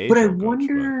 you're a good AHL but I coach,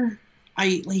 wonder,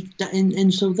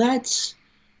 and so that's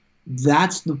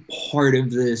the part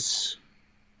of this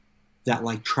that,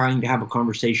 like, trying to have a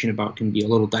conversation about can be a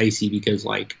little dicey, because,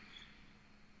 like,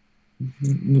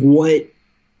 what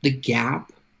the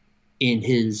gap in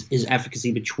his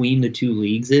efficacy between the 2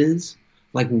 leagues is.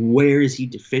 Like, where is he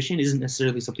deficient isn't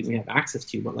necessarily something we have access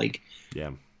to, but, like,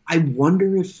 yeah, I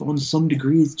wonder if on some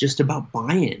degree it's just about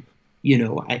buy-in.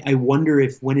 I wonder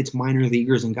if when it's minor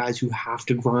leaguers and guys who have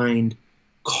to grind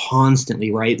constantly,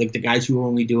 right? Like the guys who are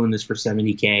only doing this for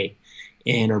 $70K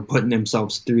and are putting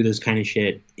themselves through this kind of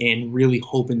shit and really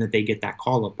hoping that they get that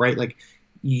call up, right? Like,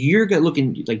 you're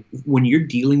looking, like, when you're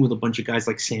dealing with a bunch of guys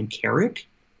like Sam Carrick,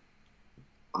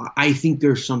 I think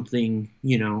there's something,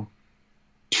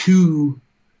 to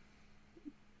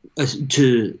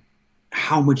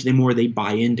how much more they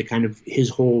buy into kind of his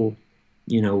whole,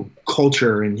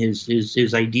 culture and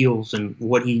his ideals and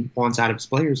what he wants out of his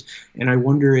players. And I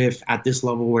wonder if at this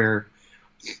level where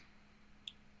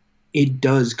it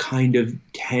does kind of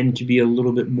tend to be a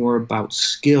little bit more about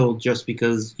skill, just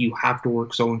because you have to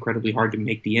work so incredibly hard to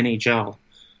make the NHL,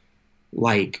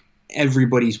 like,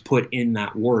 everybody's put in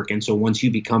that work. And so once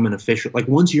you become an official, like,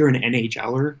 once you're an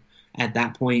NHLer, at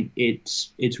that point,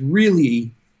 it's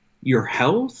really your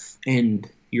health and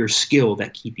your skill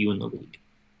that keep you in the league.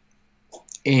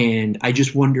 And I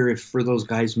just wonder if for those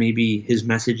guys, maybe his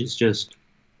message is just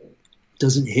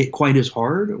doesn't hit quite as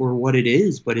hard, or what it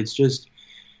is. But it's just,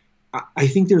 I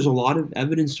think there's a lot of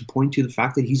evidence to point to the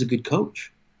fact that he's a good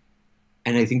coach.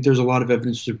 And I think there's a lot of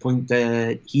evidence to point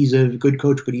that he's a good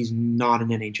coach, but he's not an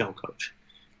NHL coach.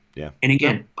 Yeah. And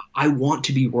again, I want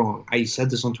to be wrong. I said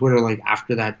this on Twitter, like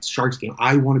after that Sharks game.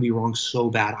 I want to be wrong so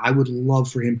bad. I would love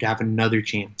for him to have another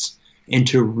chance and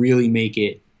to really make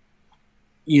it,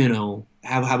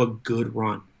 have a good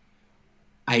run.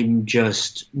 I'm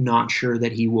just not sure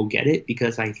that he will get it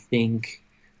because I think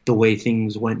the way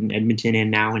things went in Edmonton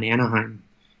and now in Anaheim,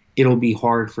 it'll be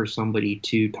hard for somebody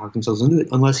to talk themselves into it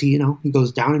unless he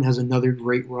goes down and has another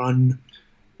great run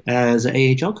as an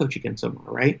AHL coach again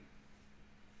somewhere, right?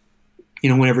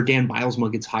 Whenever Dan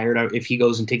Bilesma gets hired out, if he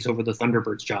goes and takes over the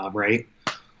Thunderbirds job, right?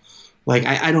 Like,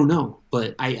 I don't know,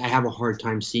 but I have a hard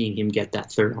time seeing him get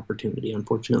that third opportunity,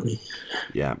 unfortunately.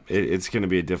 Yeah, it's going to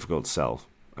be a difficult sell,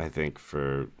 I think,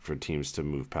 for teams to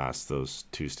move past those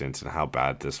two stints and how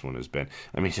bad this one has been.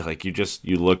 I mean, like,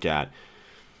 you look at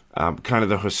kind of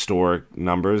the historic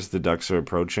numbers the Ducks are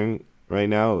approaching right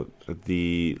now.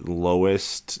 The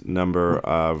lowest number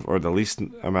of, or the least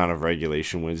amount of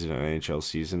regulation wins in an NHL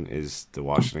season is the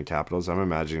Washington Capitals. I'm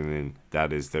imagining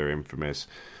that is their infamous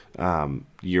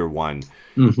year one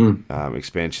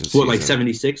expansion season. What, like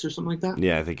 76 or something like that?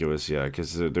 Yeah, I think it was,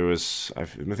 because there was, I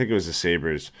think it was the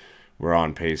Sabres were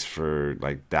on pace for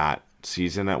like that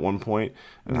season at one point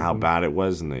and how bad it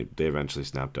was, and they eventually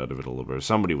snapped out of it a little bit.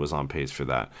 Somebody was on pace for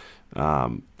that.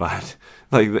 But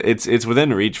like it's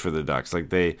within reach for the Ducks. Like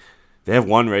they have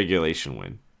one regulation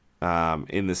win.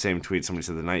 In the same tweet, somebody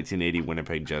said the 1980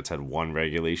 Winnipeg Jets had one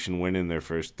regulation win in their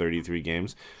first 33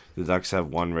 games. The Ducks have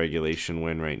one regulation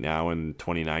win right now in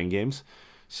 29 games.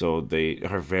 So they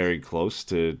are very close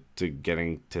to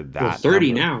getting to that. Well,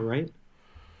 30 number. Now, right?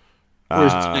 Or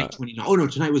is tonight 29? Oh, no,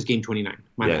 tonight was game 29.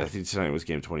 My bad. I think tonight was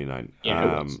game 29.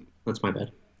 Yeah, it was. That's my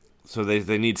bad. So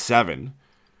they need 7.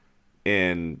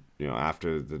 And,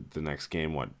 after the next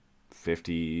game,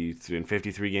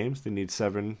 53 games, they need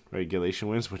 7 regulation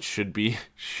wins, which should be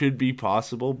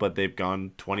possible, but they've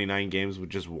gone 29 games with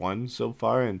just 1 so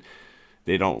far, and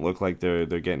they don't look like they're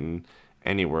getting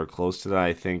anywhere close to that.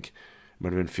 I think it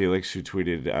might have been Felix who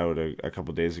tweeted out a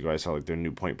couple days ago. I saw like their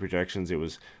new point projections. It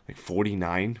was like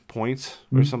 49 points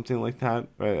or something like that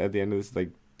right at the end of this, like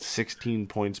 16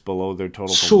 points below their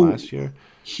total from last year.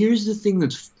 Here's the thing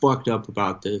that's fucked up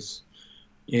about this.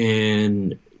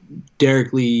 And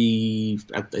Derek Lee,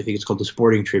 I think it's called the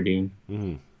Sporting Tribune.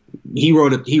 Mm-hmm. He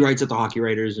writes at the Hockey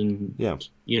Writers, and yeah,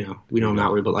 we know him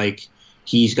that way. But like,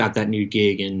 he's got that new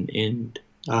gig, and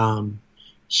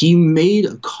he made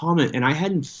a comment, and I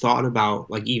hadn't thought about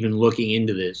like even looking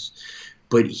into this,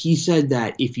 but he said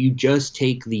that if you just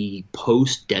take the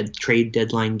trade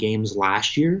deadline games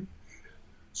last year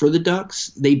for the Ducks,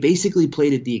 they basically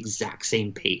played at the exact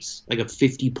same pace, like a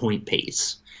 50-point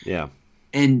pace. Yeah.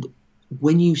 And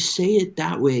when you say it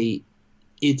that way,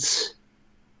 it's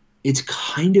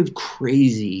kind of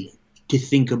crazy to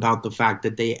think about the fact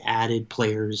that they added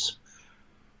players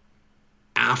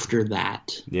after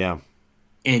that. Yeah.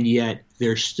 And yet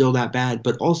they're still that bad.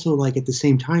 But also, like, at the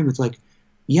same time, it's like,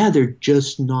 yeah, they're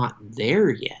just not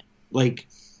there yet. Like,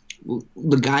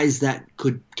 the guys that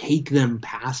could take them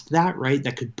past that, right,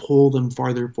 that could pull them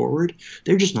farther forward,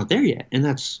 they're just not there yet. And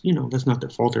that's, that's not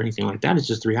their fault or anything like that. It's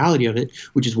just the reality of it,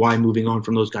 which is why moving on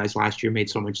from those guys last year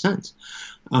made so much sense.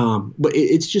 But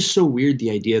it's just so weird, the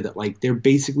idea that, like, they're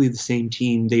basically the same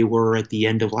team they were at the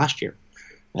end of last year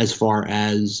as far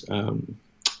as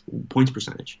points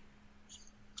percentage.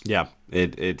 Yeah,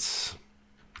 it's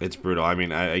brutal. I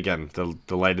mean, again,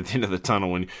 the light at the end of the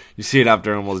tunnel, when you see it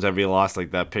after almost every loss,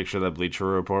 like that picture that Bleacher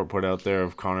Report put out there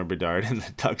of Connor Bedard in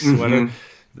the Ducks sweater,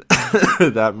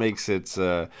 that makes its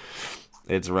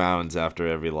rounds after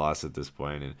every loss at this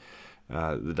point.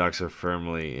 And the Ducks are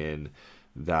firmly in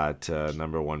that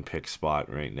number 1 pick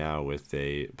spot right now with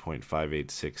a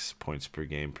 .586 points per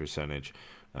game percentage.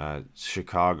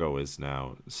 Chicago is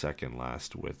now second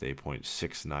last with a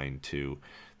 .692.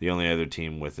 The only other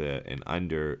team with an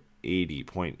under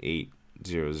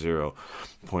 80.800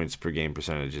 points per game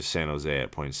percentage is San Jose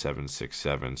at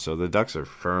 .767. So the Ducks are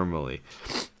firmly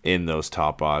in those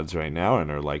top odds right now and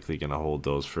are likely going to hold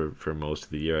those for most of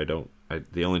the year.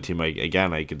 The only team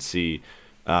I could see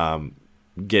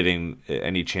getting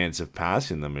any chance of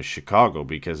passing them is Chicago,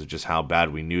 because of just how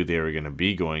bad we knew they were going to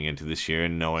be going into this year,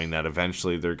 and knowing that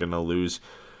eventually they're going to lose,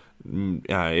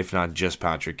 if not just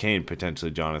Patrick Kane, potentially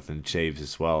Jonathan Toews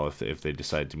as well if they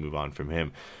decide to move on from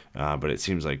him. But it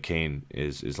seems like Kane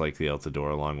is likely out the door,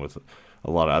 along with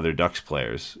a lot of other Ducks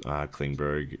players,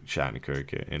 Klingberg,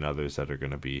 Shattenkirk, and others that are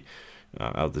going to be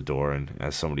out the door. And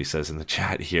as somebody says in the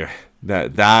chat here,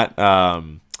 that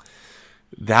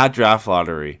draft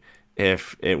lottery,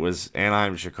 if it was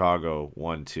Anaheim, Chicago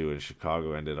 1-2, and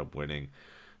Chicago ended up winning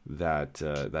that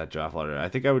draft lottery, I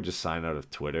think I would just sign out of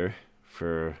Twitter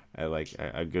for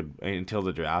a good until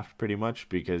the draft, pretty much,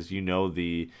 because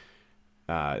the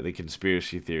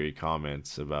conspiracy theory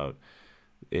comments about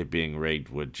it being rigged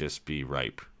would just be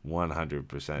ripe,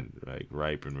 100%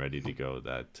 ripe and ready to go.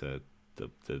 That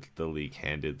the league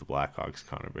handed the Blackhawks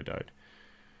Connor Bedard.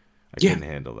 I couldn't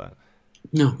handle that.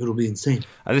 No, it'll be insane.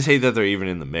 I just hate that they're even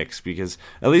in the mix, because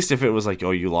at least if it was like, oh,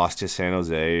 you lost to San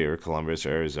Jose or Columbus or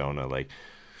Arizona, like,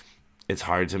 it's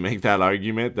hard to make that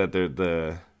argument that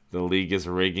the league is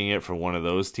rigging it for one of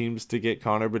those teams to get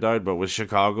Connor Bedard. But with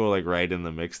Chicago like right in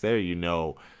the mix there, you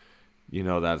know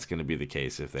that's going to be the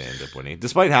case if they end up winning.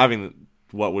 Despite having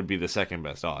what would be the second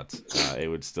best odds, it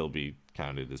would still be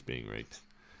counted as being rigged.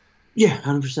 Yeah,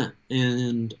 100%.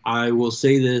 And I will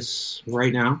say this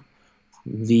right now.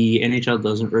 The NHL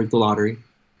doesn't rig the lottery,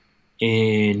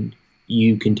 and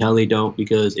you can tell they don't,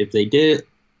 because if they did,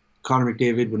 Connor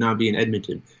McDavid would not be in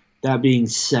Edmonton. That being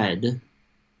said,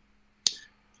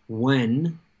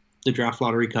 when the draft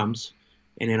lottery comes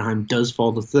and Anaheim does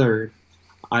fall to third,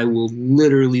 I will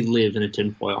literally live in a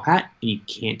tinfoil hat, and you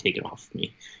can't take it off of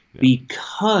me,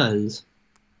 because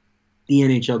the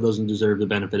NHL doesn't deserve the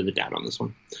benefit of the doubt on this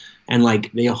one. And,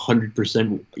 like, they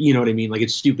 100%, you know what I mean? Like,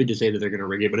 it's stupid to say that they're going to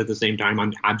rig it, but at the same time,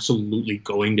 I'm absolutely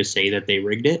going to say that they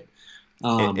rigged it.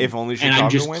 If only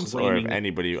Chicago wins, or if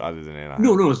anybody other than Anaheim?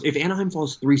 No. If Anaheim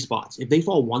falls 3 spots, if they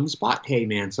fall 1 spot, hey,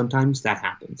 man, sometimes that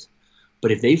happens.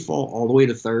 But if they fall all the way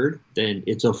to third, then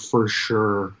it's a for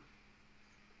sure.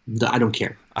 I don't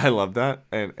care. I love that,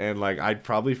 and like, I'd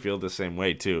probably feel the same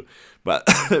way too. But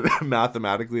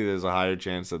mathematically, there's a higher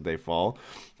chance that they fall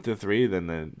to 3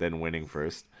 than winning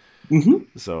first.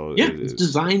 Mm-hmm. So yeah, it's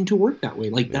designed to work that way.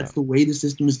 Like, that's the way the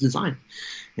system is designed.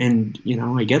 And,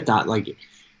 I get that. Like,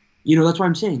 that's why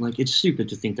I'm saying, like, it's stupid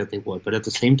to think that they would. But at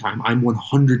the same time, I'm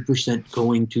 100%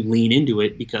 going to lean into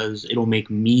it, because it'll make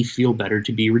me feel better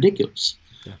to be ridiculous.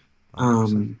 Yeah.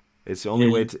 It's the only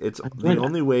way to. It's the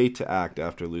only way to act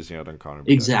after losing out on Connor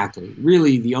Bedard. Exactly.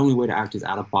 Really, the only way to act is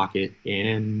out of pocket,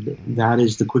 and that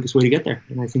is the quickest way to get there.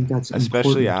 And I think that's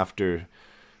especially important. After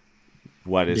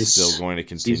what is still going to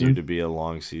continue to be a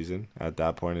long season at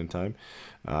that point in time,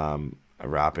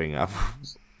 wrapping up,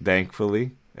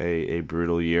 thankfully, a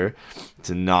brutal year.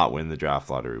 To not win the draft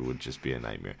lottery would just be a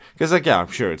nightmare. Because, like,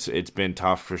 I'm sure it's been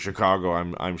tough for Chicago.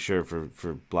 I'm sure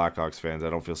for Blackhawks fans,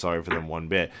 I don't feel sorry for them one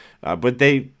bit. But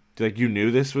they. Like, you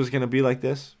knew this was going to be like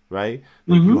this, right?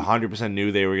 Like, you 100%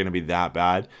 knew they were going to be that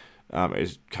bad.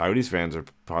 Coyotes fans are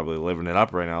probably living it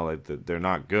up right now. Like, they're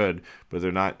not good, but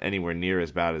they're not anywhere near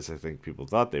as bad as I think people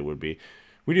thought they would be.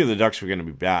 We knew the Ducks were going to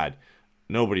be bad.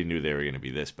 Nobody knew they were going to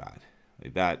be this bad.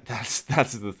 Like, that's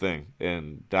the thing,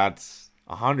 and that's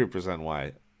 100%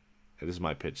 why. It is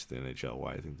my pitch to the NHL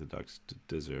why I think the Ducks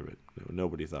deserve it.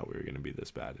 Nobody thought we were going to be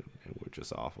this bad, and we're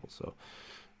just awful. So.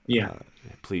 Yeah.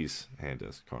 Please hand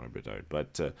us Connor Bedard.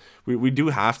 But we do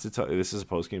have to talk. This is a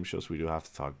post-game show, so we do have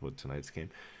to talk about tonight's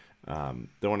game. Don't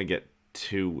want to get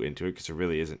too into it, because there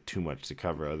really isn't too much to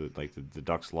cover. Other like the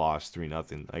Ducks lost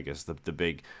 3-0. I guess the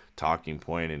big talking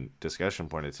point and discussion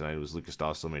point of tonight was Lukas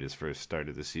Dostal made his first start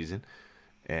of the season,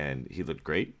 and he looked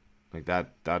great. Like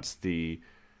that's the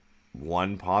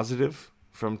one positive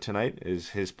from tonight is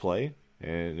his play,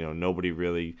 and nobody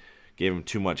really gave him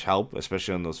too much help,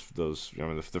 especially on those.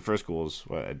 The first goal was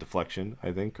a deflection,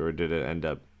 I think, or did it end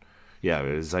up? Yeah,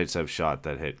 it was Zaitsev shot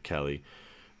that hit Kelly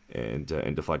and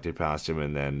deflected past him,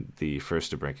 and then the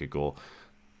first DeBrincat goal,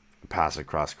 pass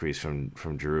across crease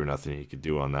from Giroux, nothing he could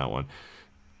do on that one.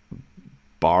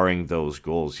 Barring those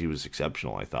goals, he was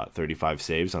exceptional. I thought 35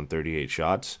 saves on 38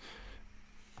 shots.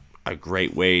 A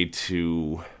great way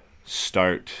to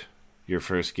start your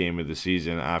first game of the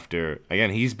season after,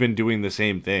 again, he's been doing the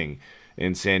same thing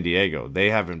in San Diego. They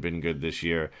haven't been good this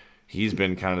year. He's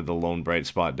been kind of the lone bright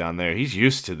spot down there. He's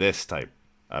used to this type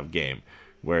of game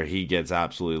where he gets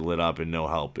absolutely lit up and no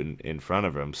help in front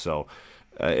of him. So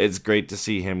it's great to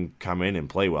see him come in and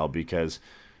play well, because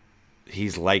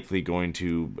he's likely going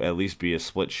to at least be a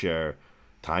split share,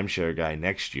 timeshare guy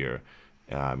next year.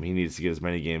 He needs to get as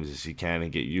many games as he can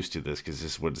and get used to this, because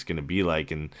this is what it's going to be like,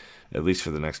 and at least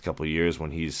for the next couple of years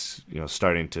when he's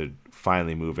starting to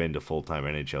finally move into full-time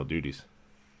NHL duties.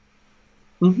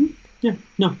 Mm-hmm. Yeah.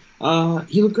 No.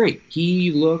 He looked great.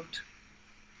 He looked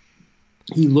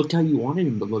how you wanted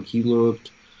him to look. He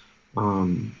looked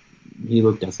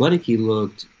athletic. He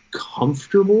looked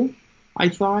comfortable. I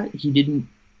thought he didn't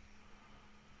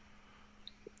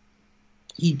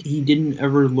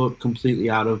ever look completely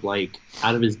out of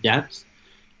his depth.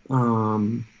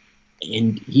 And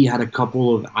he had a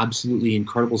couple of absolutely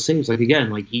incredible saves. Like, again,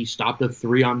 like, he stopped a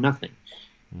 3-0.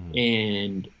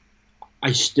 And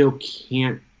I still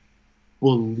can't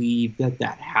believe that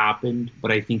happened,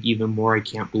 but I think even more, I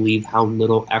can't believe how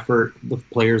little effort the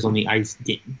players on the ice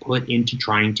didn't put into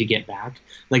trying to get back.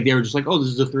 Like, they were just like, oh, this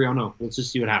is a 3-0. Let's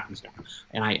just see what happens now.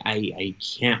 And I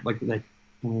can't, like, that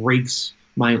breaks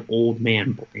my old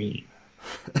man brain.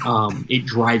 It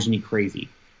drives me crazy.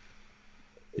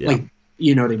 Yeah. Like,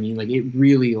 you know what I mean? Like, it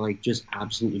really, like, just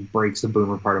absolutely breaks the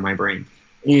boomer part of my brain.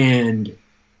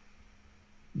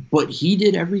 But he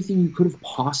did everything you could have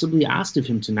possibly asked of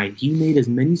him tonight. He made as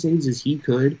many saves as he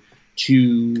could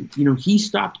he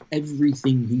stopped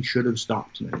everything he should have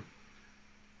stopped tonight.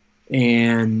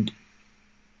 And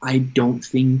I don't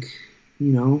think,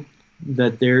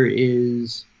 that there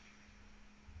is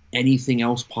anything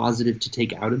else positive to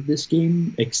take out of this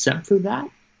game except for that.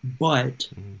 But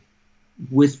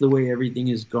with the way everything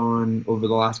has gone over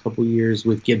the last couple of years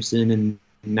with Gibson and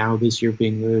now this year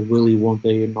being the Willie won't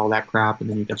they and all that crap, and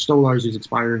then you've got Stolarz who's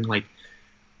expiring, like,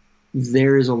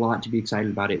 there is a lot to be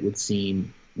excited about, it would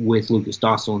seem, with Lukas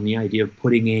Dostal, and the idea of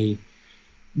putting a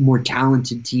more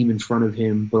talented team in front of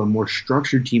him, but a more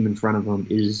structured team in front of him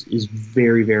is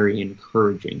very, very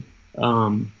encouraging.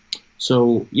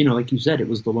 So, like you said, it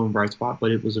was the lone bright spot, but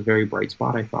it was a very bright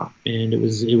spot, I thought. And it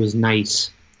was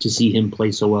nice to see him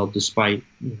play so well despite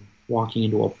walking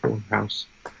into a house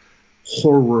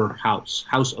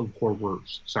of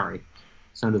horrors. Sorry.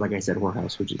 Sounded like I said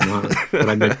whorehouse, which is not what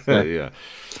I meant. Yeah,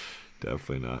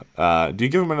 definitely not. Do you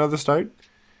give them another start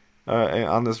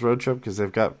on this road trip? Because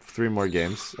they've got 3 more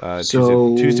games.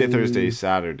 Tuesday, Thursday,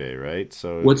 Saturday, right?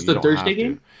 So what's the Thursday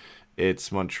game?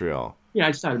 It's Montreal. Yeah,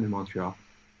 I started in Montreal.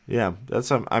 Yeah,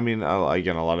 that's again,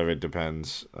 a lot of it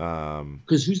depends.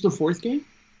 Because who's the 4th game?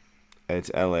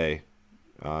 It's LA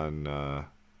on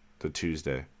the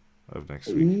Tuesday of next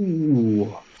week.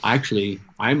 Ooh, actually,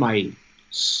 I might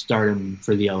start him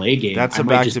for the LA game. That's a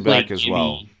back-to-back as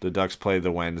well. The Ducks play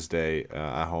the Wednesday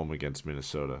at home against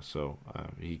Minnesota, so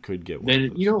he could get one.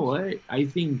 Then you know what? I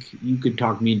think you could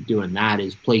talk me into doing that.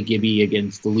 Is play Gibby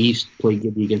against the Leafs, play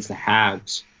Gibby against the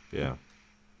Habs. Yeah.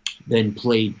 Then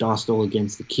play Dostal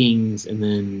against the Kings, and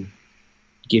then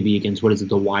Gibby against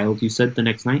the Wild? You said the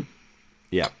next night.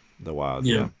 Yeah, the Wild.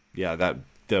 Yeah. That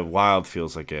the Wild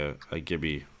feels like a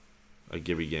Gibby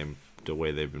game, the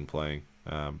way they've been playing,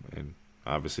 and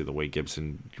obviously the way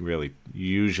Gibson really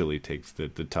usually takes the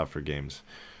tougher games.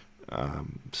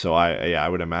 So I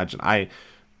would imagine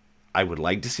I would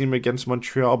like to see him against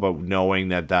Montreal, but knowing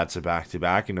that that's a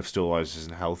back-to-back, and if Stolarz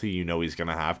isn't healthy, he's going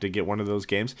to have to get one of those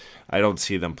games. I don't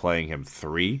see them playing him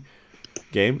 3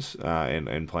 games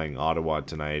and playing Ottawa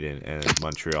tonight and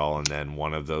Montreal and then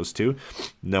one of those 2.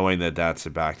 Knowing that that's a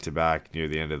back-to-back near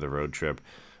the end of the road trip,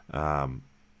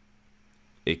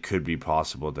 it could be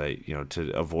possible that,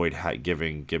 to avoid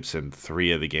giving Gibson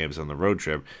 3 of the games on the road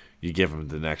trip, you give him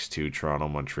the next 2, Toronto,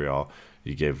 Montreal.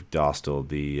 You give Dostal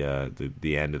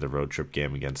the end of the road trip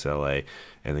game against LA,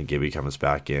 and then Gibby comes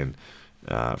back in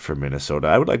for Minnesota.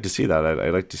 I would like to see that. I'd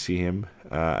like to see him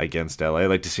against LA. I'd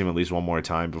like to see him at least one more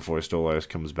time before Stolarz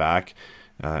comes back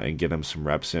and get him some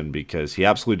reps in, because he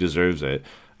absolutely deserves it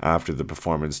after the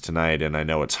performance tonight. And I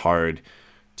know it's hard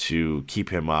to keep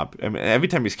him up. I mean, every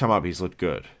time he's come up, he's looked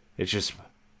good. It's just,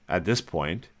 at this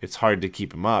point, it's hard to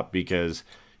keep him up because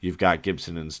you've got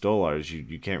Gibson and Stolarz.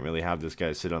 You can't really have this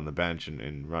guy sit on the bench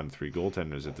and run 3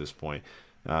 goaltenders at this point.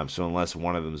 So unless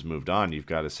one of them's moved on, you've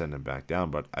got to send him back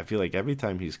down. But I feel like every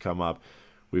time he's come up,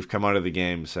 we've come out of the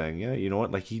game saying, yeah, you know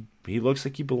what? Like he looks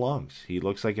like he belongs. He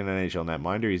looks like an NHL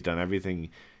netminder. He's done everything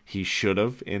he should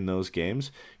have in those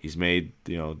games. He's made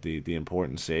the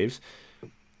important saves.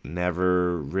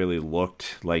 Never really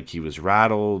looked like he was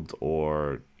rattled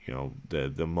or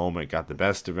the moment got the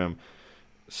best of him.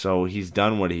 So he's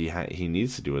done what he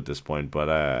needs to do at this point. But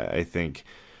I think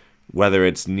whether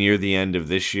it's near the end of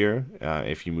this year,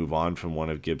 if you move on from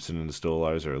one of Gibson and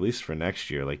Stolarz, or at least for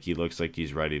next year, like he looks like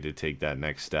he's ready to take that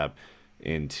next step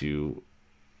into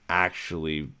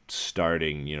actually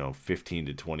starting 15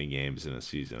 to 20 games in a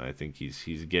season. I think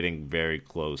he's getting very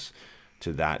close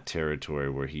to that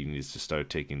territory where he needs to start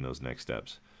taking those next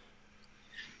steps.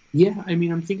 Yeah, I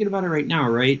mean, I'm thinking about it right now,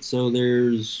 right? So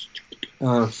there's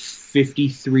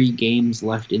 53 games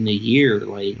left in the year.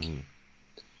 Like,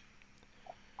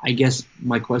 I guess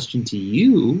my question to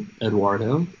you,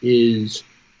 Eduardo, is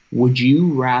would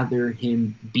you rather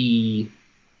him be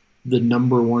the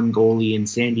number 1 goalie in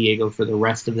San Diego for the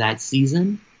rest of that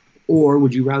season? Or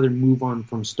would you rather move on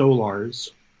from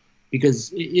Stolarz? Because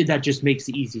that just makes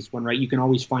the easiest one, right? You can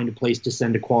always find a place to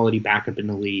send a quality backup in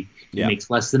the league. It makes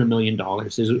less than $1 million.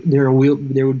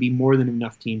 There would be more than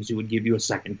enough teams who would give you a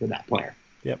second for that player.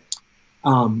 Yep.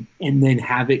 And then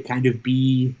have it kind of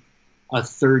be a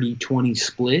 30-20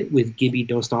 split with Gibby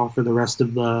Dostal for the rest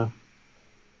of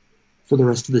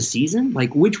the season?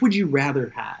 Like, which would you rather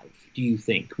have, do you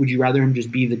think? Would you rather him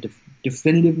just be the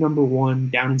definitive number one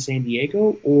down in San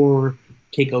Diego, or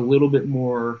take a little bit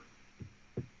more,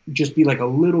 just be like a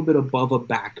little bit above a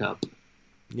backup?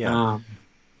 Yeah.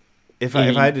 If I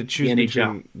had to choose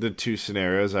between the two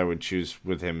scenarios, I would choose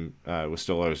with him, with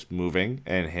Stolarz moving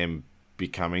and him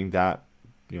becoming that,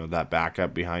 that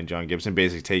backup behind John Gibson,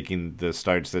 basically taking the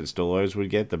starts that Stolarz would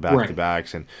get, the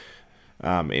back-to-backs, and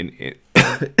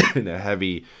in a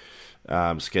heavy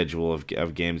schedule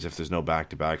of games, if there's no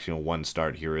back-to-backs, one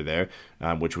start here or there,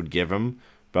 which would give him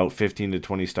about 15 to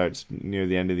 20 starts near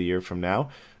the end of the year from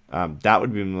now. That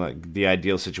would be like the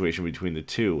ideal situation between the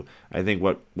two. I think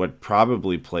what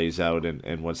probably plays out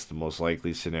and what's the most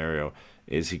likely scenario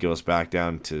is he goes back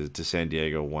down to San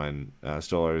Diego when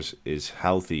Stolarz is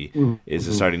healthy, is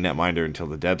a starting netminder until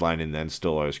the deadline, and then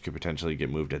Stolarz could potentially get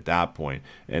moved at that point.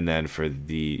 And then for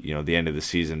the the end of the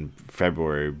season,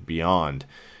 February beyond,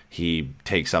 he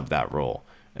takes up that role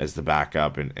as the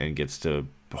backup and gets to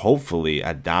hopefully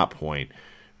at that point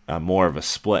more of a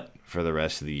split for the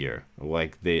rest of the year. I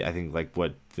think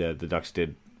what the Ducks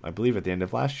did, I believe, at the end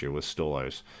of last year with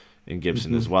Stolarz and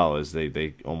Gibson as well, as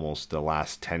they almost the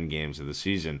last 10 games of the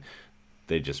season,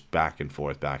 they just back and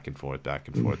forth, and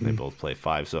they both play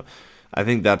 5. So I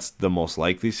think that's the most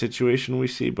likely situation we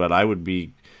see, but I would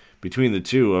be between the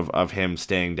two of him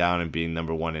staying down and being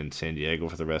number one in San Diego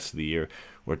for the rest of the year,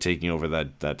 or taking over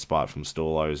that spot from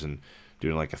Stolarz and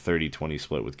doing like a 30-20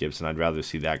 split with Gibson. I'd rather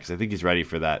see that, because I think he's ready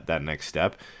for that next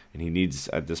step, and he needs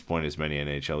at this point as many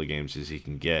NHL games as he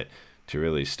can get to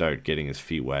really start getting his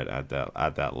feet wet at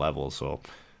that level. So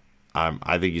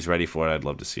I think he's ready for it. I'd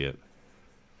love to see it.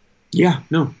 Yeah,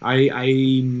 no, I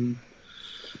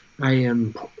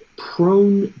am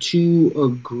prone to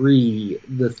agree.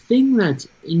 The thing that's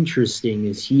interesting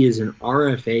is he is an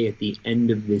RFA at the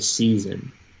end of this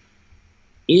season.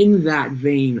 In that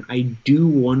vein, I do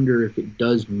wonder if it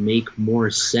does make more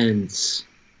sense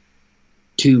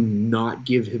to not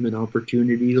give him an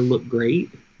opportunity to look great.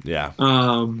 Yeah.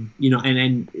 And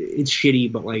it's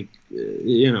shitty, but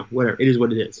whatever. It is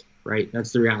what it is, right?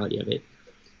 That's the reality of it.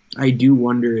 I do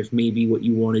wonder if maybe what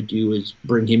you want to do is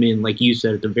bring him in, like you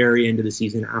said, at the very end of the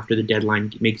season after the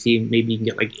deadline, maybe you can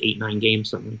get like 8-9 games,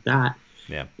 something like that.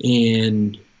 Yeah.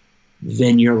 And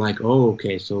then you're like, oh,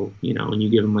 okay, so, and you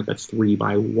give him like a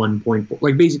 3x1.4,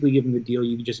 like basically give him the deal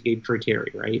you just gave Troy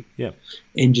Terry, right? Yeah.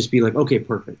 And just be like, okay,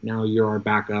 perfect. Now you're our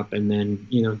backup. And then,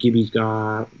 Gibby's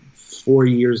got 4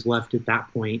 years left at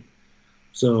that point.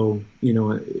 So,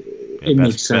 it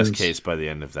makes sense. Best case, by the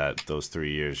end of those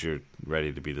 3 years, you're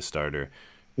ready to be the starter.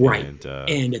 Right.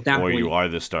 And at that point, or you are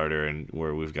the starter, and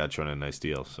where we've got you on a nice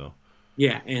deal. So.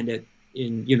 Yeah, and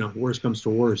worst comes to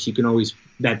worst, you can always,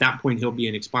 at that point, he'll be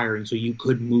an expiring, so you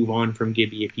could move on from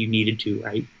Gibby if you needed to,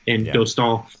 right? And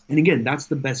Dostal, and again, that's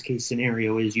the best case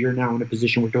scenario, is you're now in a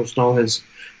position where Dostal has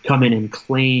come in and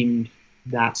claimed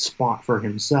that spot for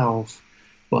himself,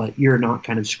 but you're not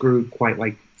kind of screwed quite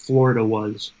like Florida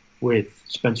was with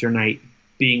Spencer Knight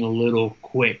being a little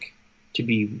quick to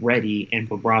be ready, and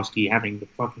Bobrovsky having the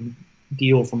fucking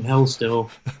deal from hell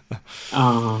still.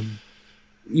 And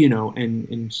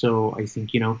so I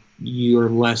think, you're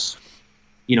less,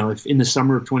 if in the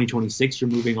summer of 2026 you're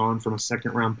moving on from a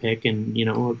second round pick and,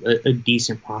 a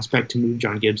decent prospect to move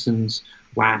John Gibson's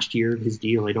last year of his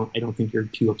deal, I don't think you're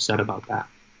too upset about that.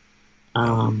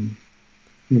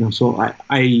 So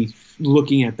I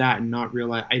looking at that and not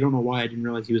realize, I don't know why I didn't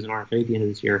realize he was an RFA at the end of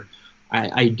this year.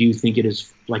 I do think it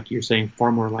is, like you're saying,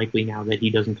 far more likely now that he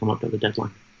doesn't come up to the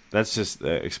deadline. That's just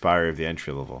the expiry of the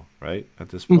entry level, right? At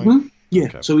this point? Yeah,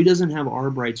 okay. So he doesn't have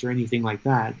arb rights or anything like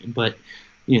that. But,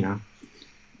 he's going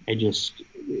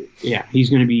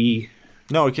to be...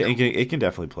 No, it can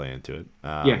definitely play into it.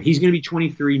 He's going to be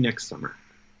 23 next summer.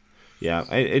 Yeah,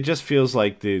 it just feels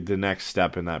like the next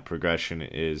step in that progression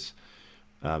is...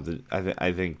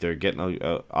 I think they're getting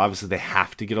obviously they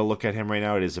have to get a look at him right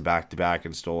now. It is a back-to-back,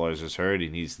 and Stolarz is hurt,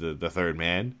 and he's the third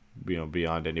man,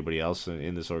 beyond anybody else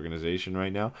in this organization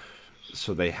right now.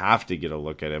 So they have to get a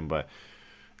look at him. But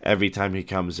every time he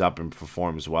comes up and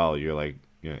performs well, you're like,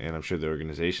 and I'm sure the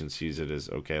organization sees it as,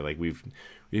 okay, like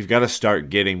we've got to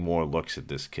start getting more looks at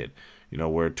this kid.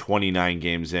 We're 29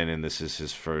 games in, and this is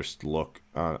his first look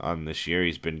on this year.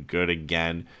 He's been good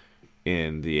again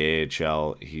in the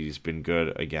AHL. He's been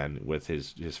good again with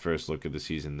his first look of the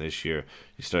season this year.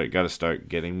 Got to start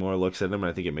getting more looks at him, and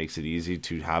I think it makes it easy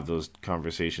to have those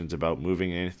conversations about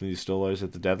moving Anthony Stolarz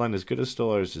at the deadline. As good as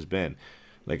Stolarz has been,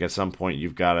 like at some point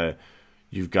you've got to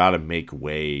you've got to make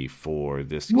way for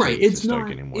this kid Right. to start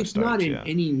getting more It's starts. not in Yeah.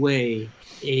 any way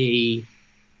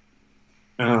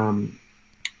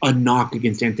a knock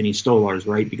against Anthony Stolarz,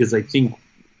 right? Because I think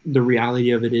the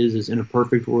reality of it is in a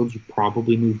perfect world, you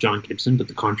probably move John Gibson, but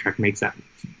the contract makes that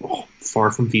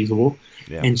far from feasible.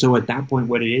 Yeah. And so at that point,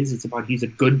 what it is, it's about he's a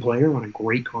good player on a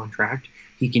great contract.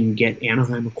 He can get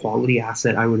Anaheim a quality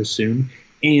asset, I would assume,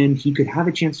 and he could have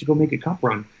a chance to go make a cup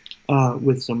run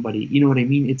with somebody. You know what I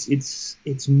mean?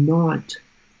 It's not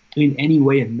in any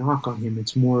way a knock on him.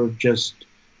 It's more of just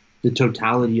the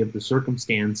totality of the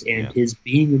circumstance and his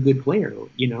being a good player,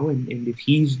 you know, and if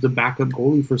he's the backup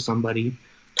goalie for somebody,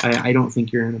 I don't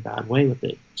think you're in a bad way with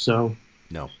it. So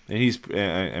no, and he's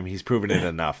proven it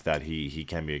enough that he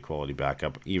can be a quality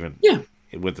backup, even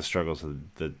with the struggles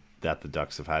that the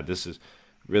Ducks have had. This has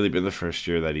really been the first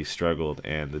year that he struggled,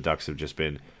 and the Ducks have just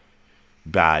been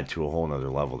bad to a whole nother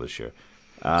level this year.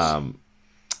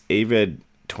 Avid25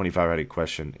 had a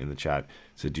question in the chat.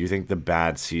 So, do you think the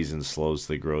bad season slows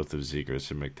the growth of Zegras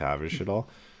and McTavish at all?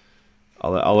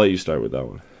 I'll let you start with that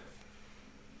one.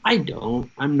 I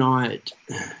don't. I'm not.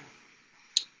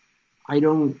 I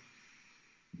don't.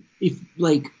 If,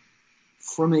 like,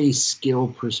 from a skill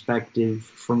perspective,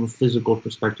 from a physical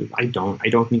perspective, I don't. I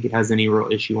don't think it has any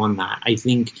real issue on that. I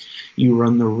think you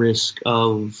run the risk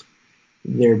of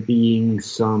there being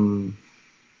some,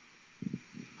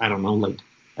 I don't know, like,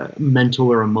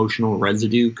 mental or emotional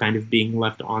residue kind of being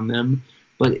left on them.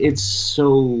 But it's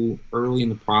so early in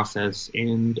the process.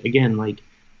 And again, like,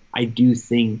 I do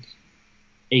think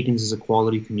Eakins is a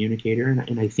quality communicator,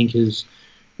 and I think his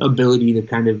ability to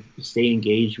kind of stay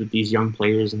engaged with these young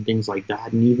players and things like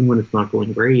that, and even when it's not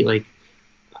going great, like,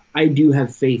 I do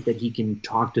have faith that he can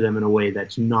talk to them in a way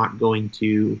that's not going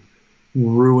to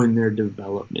ruin their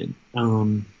development.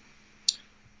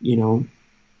 You know,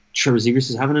 Trevor Zegras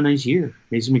is having a nice year.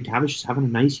 Mason McTavish is having a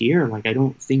nice year. Like, I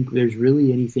don't think there's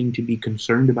really anything to be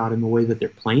concerned about in the way that they're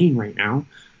playing right now.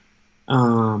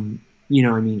 You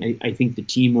know, I mean, I think the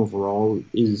team overall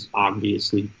is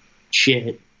obviously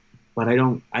shit, but I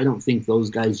don't think those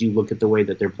guys, you look at the way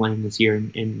that they're playing this year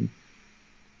and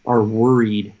are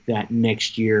worried that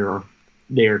next year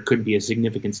there could be a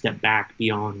significant step back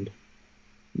beyond,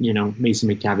 you know, Mason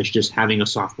McTavish just having a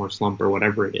sophomore slump or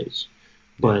whatever it is.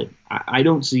 But I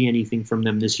don't see anything from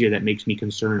them this year that makes me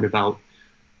concerned about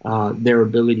their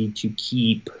ability to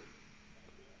keep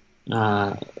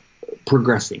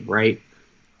progressing, right?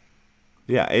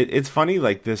 Yeah, it's funny,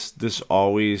 like, this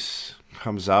always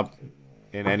comes up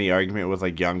in any argument with,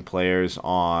 like, young players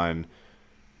on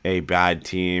a bad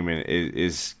team, and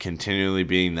is continually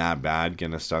being that bad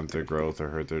going to stunt their growth or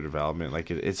hurt their development. Like,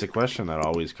 it's a question that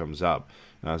always comes up.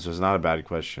 So it's not a bad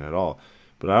question at all.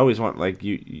 But I always want, like,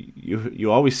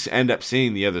 you always end up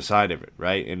seeing the other side of it,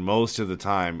 right? And most of the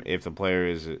time, if the player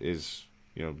is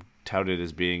you know, touted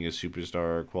as being a superstar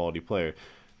or a quality player,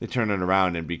 they turn it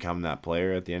around and become that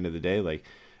player at the end of the day. Like,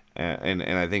 and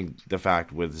I think the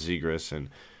fact with Zegras and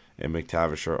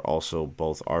McTavish are also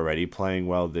both already playing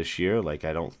well this year. Like,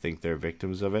 I don't think they're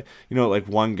victims of it. You know, like,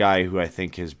 one guy who I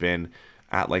think has been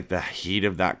at, like, the heat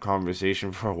of that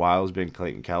conversation for a while has been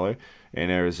Clayton Keller in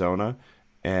Arizona.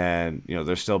 And, you know,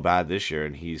 they're still bad this year,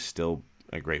 and he's still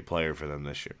a great player for them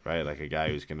this year, right? Like, a guy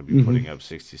who's going to be putting up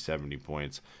 60, 70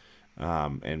 points.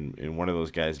 And one of those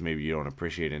guys maybe you don't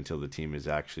appreciate until the team is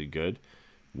actually good,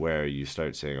 where you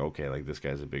start saying, okay, like, this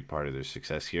guy's a big part of their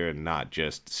success here, and not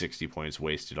just 60 points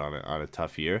wasted on a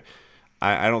tough year.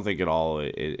 I don't think at all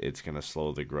it's going to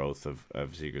slow the growth of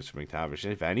Zegras and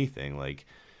McTavish. If anything, like,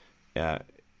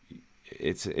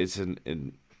 it's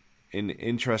an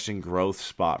interesting growth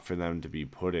spot for them to be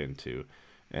put into,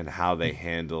 and how they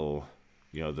handle,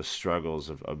 you know, the struggles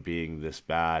of being this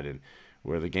bad, and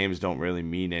where the games don't really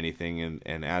mean anything,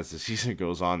 and as the season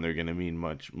goes on, they're going to mean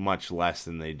much less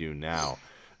than they do now.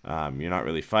 You're not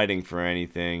really fighting for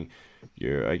anything.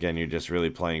 You're just really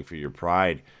playing for your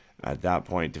pride at that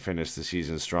point to finish the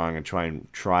season strong and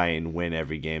try and win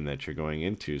every game that you're going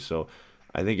into. So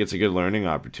I think it's a good learning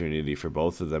opportunity for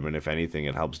both of them, and if anything,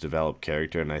 it helps develop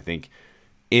character. And I think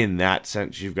in that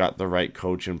sense, you've got the right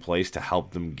coach in place to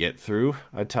help them get through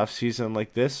a tough season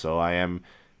like this. So I am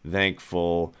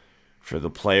thankful for the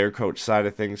player-coach side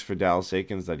of things for Dallas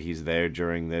Eakins, that he's there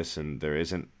during this, and there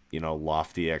isn't, you know,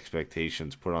 lofty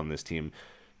expectations put on this team,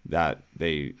 that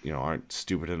they, you know, aren't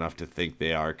stupid enough to think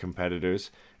they are competitors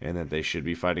and that they should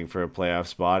be fighting for a playoff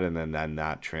spot. And then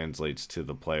that translates to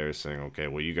the players saying, okay,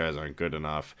 well, you guys aren't good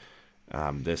enough,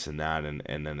 this and that,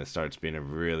 and then it starts being a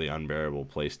really unbearable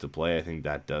place to play. I think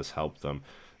that does help them,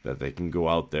 that they can go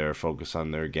out there, focus on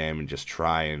their game, and just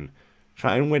try and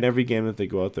win every game that they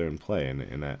go out there and play.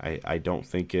 And I don't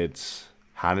think it's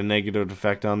had a negative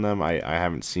effect on them. I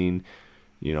haven't seen,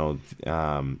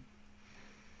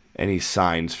 any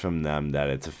signs from them that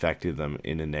it's affected them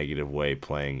in a negative way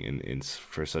playing in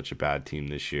for such a bad team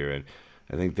this year. And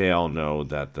I think they all know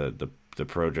that the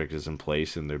project is in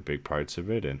place and they're big parts of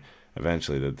it, and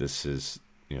eventually that this is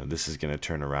going to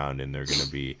turn around and they're going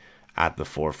to be at the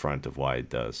forefront of why it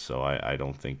does. So I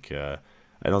don't think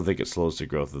it slows the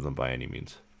growth of them by any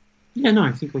means. Yeah, no,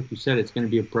 I think like you said, it's going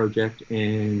to be a project,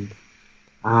 and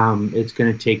it's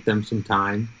going to take them some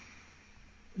time.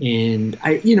 And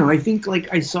I think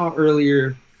like I saw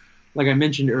earlier, like I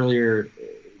mentioned earlier,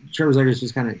 Trevor Zegras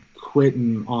just kind of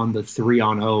quitting on the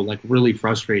 3-on-0 like really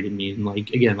frustrated me. And like,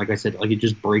 again, like I said, like it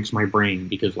just breaks my brain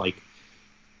because like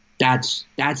that's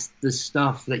the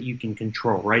stuff that you can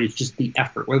control, right? It's just the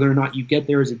effort. Whether or not you get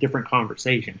there is a different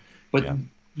conversation, but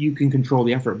you can control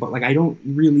the effort. But like, I don't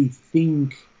really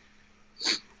think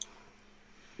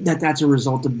that that's a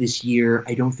result of this year.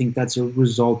 I don't think that's a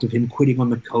result of him quitting on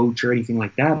the coach or anything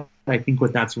like that. I think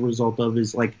what that's a result of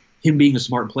is like him being a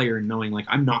smart player and knowing like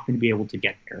I'm not going to be able to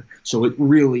get there. So it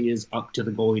really is up to the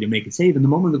goalie to make a save. And the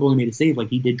moment the goalie made a save, like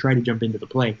he did try to jump into the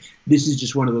play. This is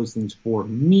just one of those things for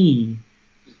me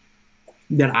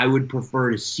that I would prefer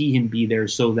to see him be there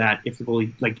so that if the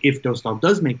goalie, like if Dostal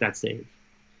does make that save,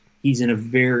 he's in a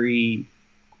very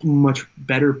much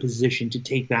better position to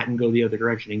take that and go the other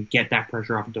direction and get that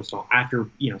pressure off of Dostal after,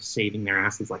 saving their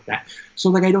asses like that.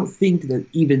 So like, I don't think that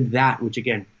even that, which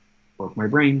again, broke my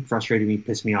brain, frustrated me,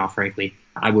 pissed me off, frankly,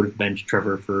 I would have benched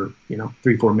Trevor for,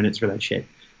 3-4 minutes for that shit.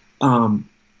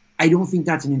 I don't think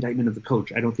that's an indictment of the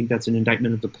coach. I don't think that's an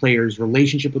indictment of the player's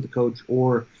relationship with the coach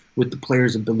or with the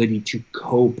player's ability to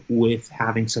cope with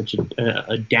having such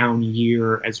a down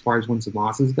year as far as wins and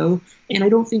losses go. And I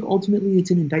don't think ultimately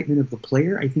it's an indictment of the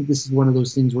player. I think this is one of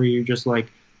those things where you're just like,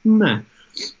 meh,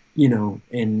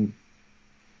 and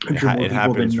I'm sure more it people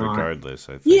happens than not, regardless,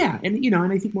 I think. Yeah,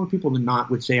 and I think more people than not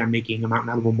would say I'm making a mountain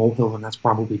out of a molehill, and that's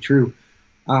probably true.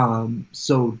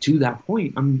 So to that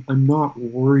point, I'm not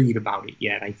worried about it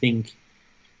yet. I think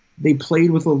they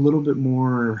played with a little bit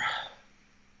more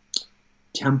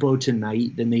tempo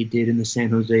tonight than they did in the San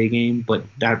Jose game, but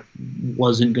that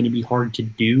wasn't going to be hard to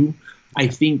do. I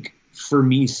think for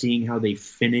me, seeing how they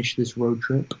finish this road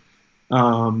trip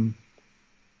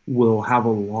will have a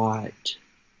lot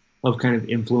of kind of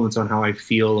influence on how I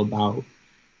feel about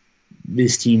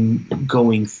this team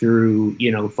going through,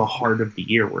 the heart of the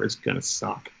year where it's going to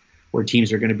suck, where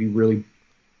teams are going to be really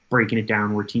breaking it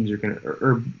down, where teams are going to,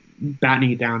 or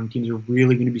battening it down, teams are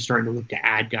really going to be starting to look to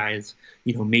add guys.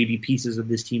 Maybe pieces of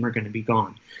this team are going to be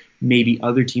gone. Maybe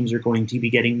other teams are going to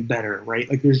be getting better, right?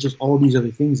 Like there's just all these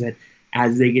other things that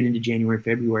as they get into January,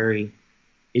 February,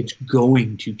 it's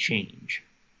going to change.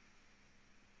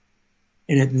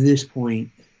 And at this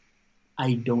point,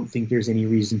 I don't think there's any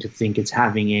reason to think it's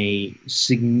having a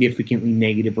significantly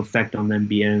negative effect on them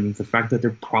beyond the fact that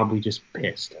they're probably just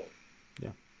pissed.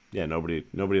 Yeah.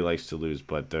 Nobody likes to lose,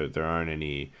 but there aren't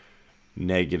any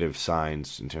negative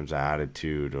signs in terms of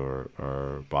attitude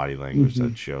or body language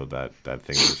that show that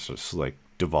things are just like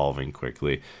devolving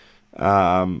quickly.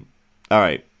 All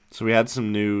right, so we had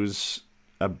some news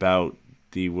about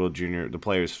the World Junior, the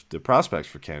players, the prospects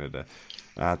for Canada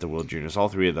at the World Juniors. All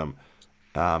three of them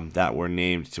that were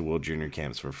named to World Junior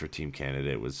camps were for Team Canada.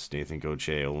 It was Nathan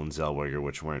Gauthier, Olen Zellweger,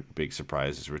 which weren't big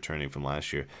surprises returning from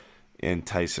last year, and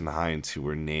Tyson Hines, who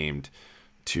were named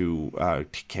to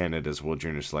Canada's World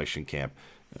Junior Selection Camp.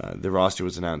 The roster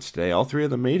was announced today. All three of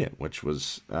them made it, which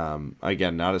was,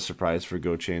 again, not a surprise for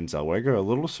Gauthier and Zellweger, a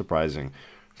little surprising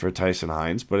for Tyson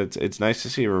Hines, but it's nice to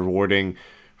see, rewarding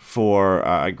for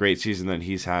a great season that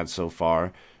he's had so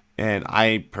far. And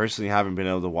I personally haven't been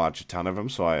able to watch a ton of him,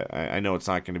 so I know it's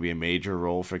not going to be a major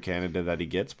role for Canada that he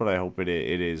gets, but I hope it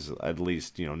is at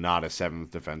least, not a seventh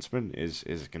defenseman, is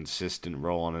a consistent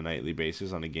role on a nightly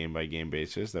basis, on a game-by-game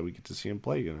basis, that we get to see him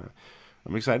play.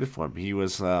 I'm excited for him. He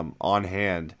was on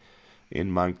hand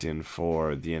in Moncton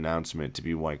for the announcement to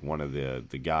be like one of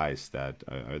the guys that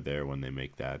are there when they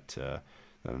make that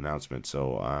announcement.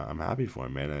 So I'm happy for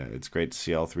him, man. It's great to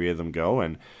see all three of them go.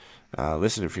 And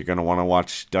listen, if you're going to want to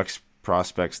watch Ducks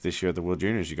prospects this year at the World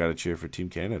Juniors, you got to cheer for Team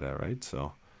Canada, right?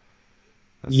 So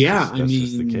that's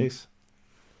just the case.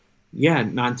 Yeah,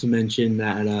 not to mention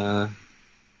that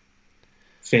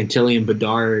Fantilli and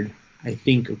Bedard, I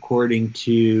think according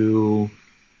to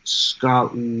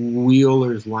Scott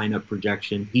Wheeler's lineup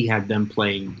projection, he had them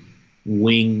playing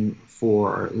wing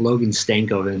for Logan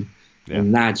Stankoven,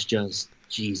 and that's just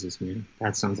Jesus, man.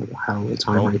 That sounds like a hell of a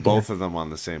time. Both of them on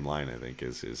the same line, I think,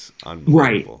 is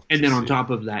unbelievable. Right, and then on top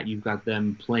of that, you've got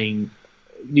them playing.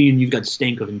 You've got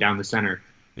Stankoven down the center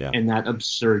Yeah. And that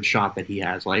absurd shot that he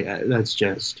has, like that's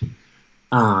just.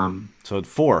 So it's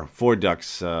four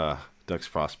Ducks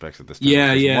prospects at this time.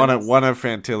 Yeah, yeah. One of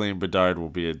Fantilli and Bedard will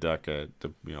be a Duck.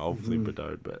 Hopefully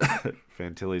Bedard, but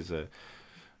Fantilli's a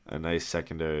nice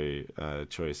secondary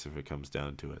choice if it comes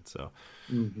down to it. So,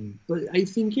 but I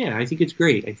think it's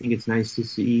great. I think it's nice to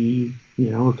see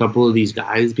a couple of these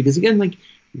guys, because again, like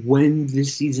when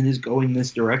this season is going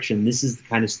this direction, this is the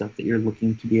kind of stuff that you're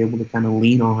looking to be able to kind of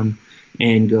lean on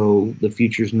and go, the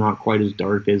future's not quite as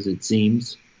dark as it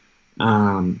seems.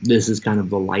 This is kind of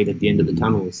the light at the end of the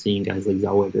tunnel, is seeing guys like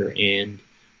Zellweger and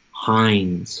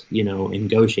Hines, and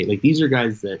Gaucher. Like, these are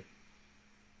guys that,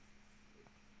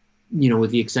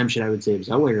 with the exception, I would say, of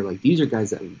Zellweger, like, these are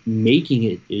guys that making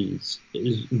it is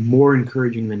more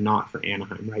encouraging than not for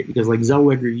Anaheim, right? Because, like,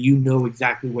 Zellweger,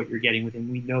 exactly what you're getting with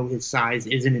him. We know his size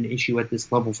isn't an issue at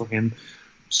this level for him.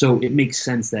 So it makes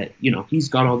sense that, he's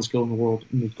got all the skill in the world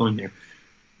and he's going there.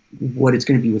 What it's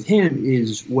going to be with him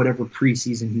is whatever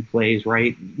preseason he plays,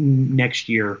 right? Next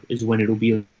year is when it'll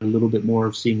be a little bit more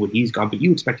of seeing what he's got, but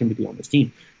you expect him to be on this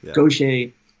team. Yeah.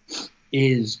 Gaucher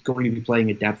is going to be playing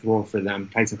a depth role for them.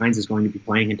 Tyson Hines is going to be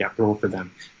playing a depth role for them.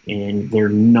 And they're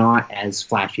not as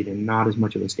flashy. They're not as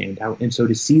much of a standout. And so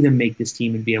to see them make this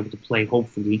team and be able to play,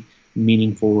 hopefully,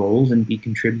 meaningful roles and be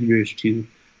contributors to,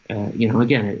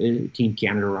 again, a Team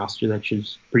Canada roster that should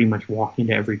pretty much walk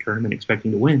into every tournament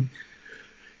expecting to win.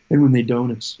 And when they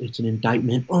don't, it's an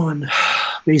indictment on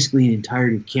basically the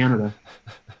entirety of Canada.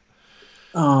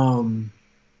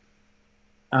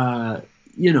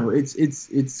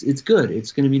 It's good.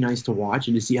 It's going to be nice to watch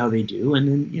and to see how they do. And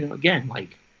then, again,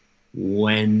 like,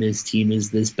 when this team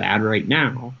is this bad right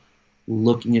now,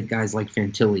 looking at guys like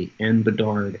Fantilli and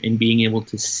Bedard and being able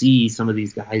to see some of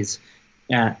these guys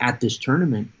at this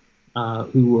tournament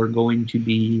who are going to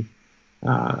be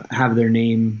have their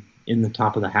name in the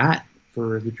top of the hat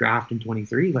for the draft in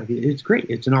 23, like, it's great.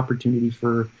 It's an opportunity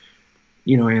for,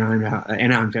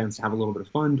 Anaheim fans to have a little bit of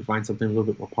fun, to find something a little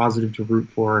bit more positive to root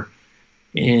for.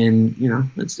 And,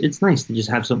 it's nice to just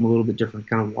have something a little bit different,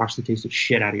 kind of wash the taste of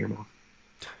shit out of your mouth.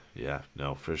 Yeah,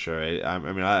 no, for sure.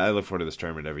 I look forward to this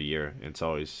tournament every year. It's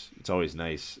always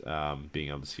nice being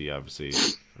able to see, obviously,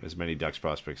 as many Ducks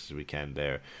prospects as we can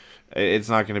there. It's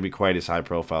not going to be quite as high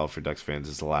profile for Ducks fans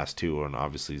as the last two, and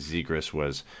obviously Zegras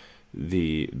was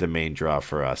the main draw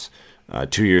for us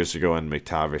 2 years ago, and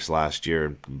McTavish last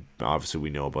year. Obviously, we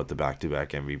know about the back-to-back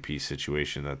MVP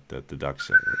situation that the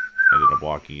Ducks ended up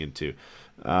walking into.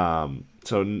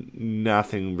 So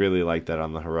nothing really like that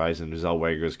on the horizon.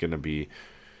 Zellweger is going to be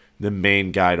the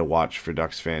main guy to watch for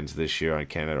Ducks fans this year on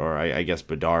Canada, or I guess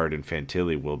Bedard and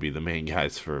Fantilli will be the main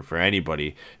guys for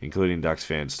anybody, including Ducks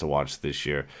fans, to watch this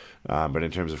year. But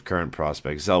in terms of current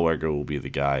prospects, Zellweger will be the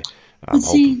guy.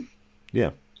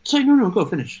 Yeah. Sorry, no, go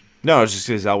finish. No, I was just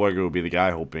saying Zellweger will be the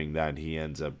guy, hoping that he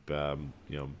ends up,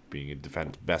 being a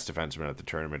best defenseman at the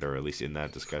tournament, or at least in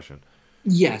that discussion.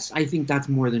 Yes, I think that's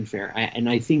more than fair, and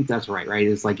I think that's right.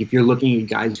 It's like, if you're looking at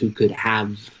guys who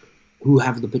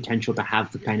have the potential to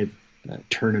have the kind of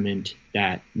tournament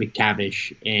that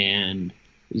McTavish and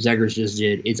Zegras just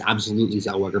did, it's absolutely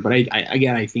Zellweger. But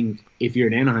I think if you're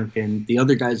an Anaheim fan, the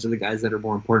other guys are the guys that are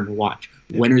more important to watch.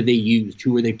 Yeah. When are they used?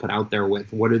 Who are they put out there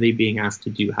with? What are they being asked to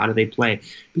do? How do they play?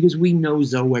 Because we know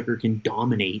Zellweger can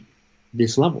dominate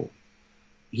this level.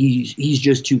 He's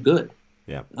just too good.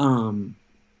 Yeah. And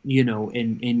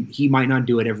he might not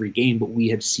do it every game, but we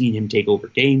have seen him take over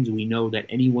games. We know that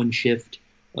any one shift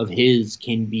of his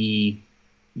can be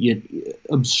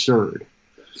absurd.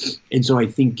 And so I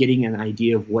think getting an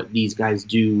idea of what these guys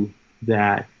do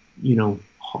that,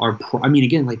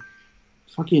 again, like,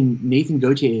 fucking Nathan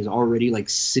Gauthier is already like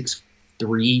 6'3",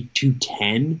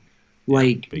 210.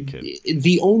 Like,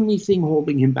 the only thing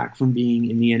holding him back from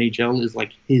being in the NHL is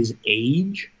like his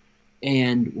age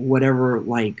and whatever,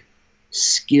 like,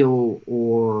 skill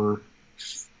or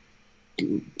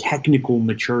technical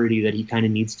maturity that he kind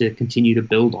of needs to continue to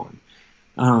build on.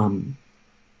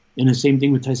 And the same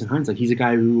thing with Tyson Hines. Like, he's a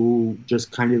guy who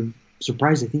just kind of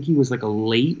surprised. I think he was like a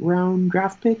late round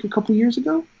draft pick a couple years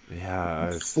ago.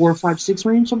 Yeah. 4, 5, 6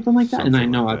 range, something like that. And I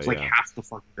know it's like half the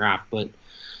fucking draft, but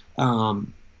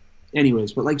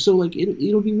anyways, but like, so like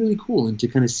it'll be really cool, and to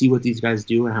kind of see what these guys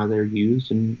do and how they're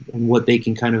used and what they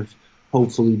can kind of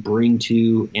hopefully bring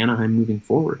to Anaheim moving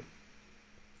forward.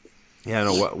 Yeah,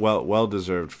 no, well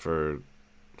deserved for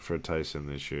Tyson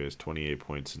this year. Is 28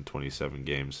 points in 27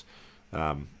 games.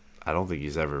 I don't think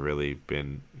he's ever really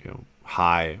been,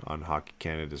 high on Hockey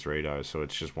Canada's radar. So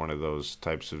it's just one of those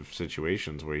types of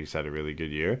situations where he's had a really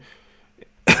good year.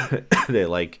 They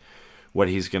like what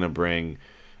he's going to bring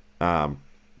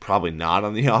probably not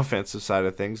on the offensive side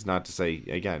of things. Not to say,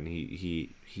 again,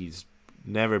 he's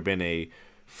never been a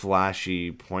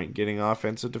flashy point-getting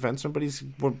offensive defenseman, but he's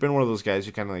been one of those guys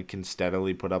who kind of like can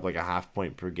steadily put up like a half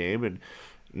point per game. And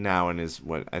now in his,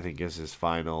 what I think is his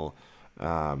final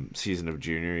season of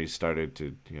junior, he started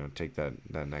to take that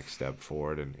next step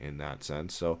forward in that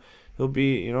sense. So he'll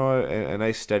be a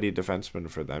nice steady defenseman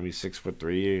for them. He's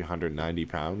 6'3", 190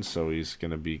 pounds, so he's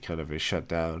gonna be kind of a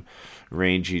shutdown,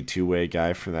 rangy two-way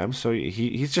guy for them. So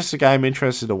he's just a guy I'm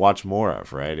interested to watch more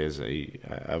of. Right,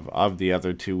 of the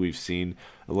other two we've seen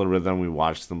a little bit of them. We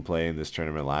watched them play in this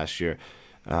tournament last year.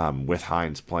 With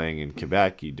Hines playing in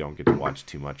Quebec, you don't get to watch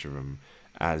too much of him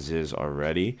as is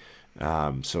already.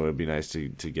 So it'd be nice to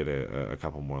get a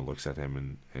couple more looks at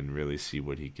him and really see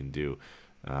what he can do.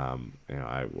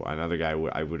 Another guy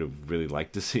I would have really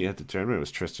liked to see at the tournament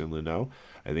was Tristan Luneau.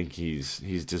 I think he's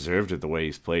deserved it the way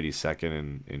he's played. He's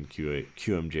second in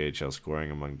QMJHL scoring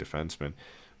among defensemen.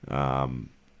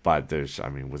 But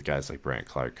with guys like Brandt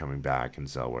Clarke coming back and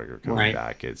Zellweger coming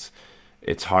back,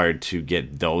 it's hard to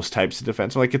get those types of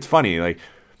defensemen. Like, it's funny, like,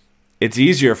 it's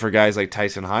easier for guys like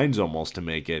Tyson Hines almost to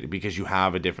make it because you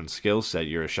have a different skill set.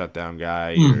 You're a shutdown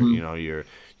guy. Mm-hmm.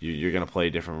 You're going to play a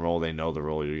different role. They know the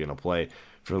role you're going to play.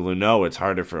 For Luneau, it's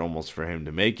harder for him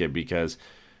to make it because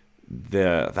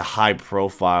the high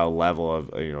profile level of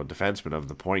defensemen, of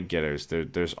the point getters,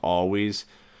 there's always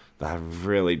the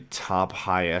really top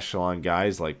high echelon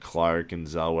guys like Clarke and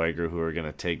Zellweger who are going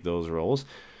to take those roles.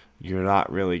 You're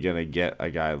not really going to get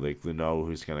a guy like Luneau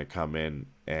who's going to come in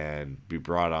and be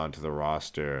brought onto the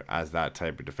roster as that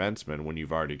type of defenseman when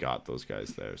you've already got those guys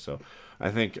there. So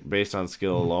I think based on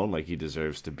skill alone, like, he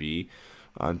deserves to be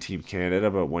on Team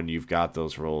Canada, but when you've got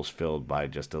those roles filled by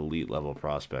just elite level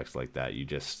prospects like that, you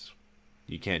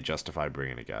can't justify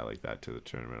bringing a guy like that to the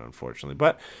tournament, unfortunately.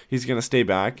 But he's going to stay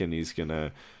back, and he's going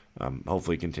to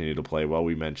hopefully continue to play well.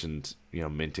 We mentioned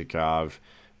Mintyukov,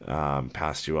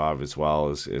 Pastuov, as well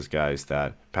as guys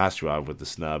that Pastuov with the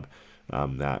snub,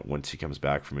 that once he comes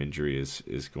back from injury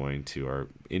is going to, or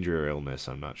injury or illness,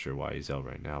 I'm not sure why he's out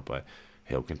right now, but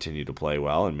he'll continue to play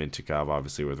well. And Mintyukov,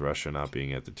 obviously with Russia not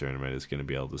being at the tournament, is going to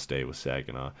be able to stay with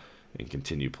Saginaw and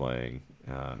continue playing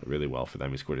really well for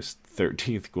them. He scored his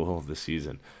 13th goal of the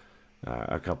season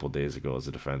a couple days ago as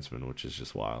a defenseman, which is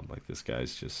just wild. Like, this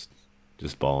guy's just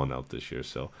balling out this year.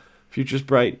 So future's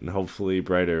bright, and hopefully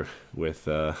brighter with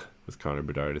Connor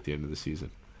Bedard at the end of the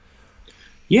season.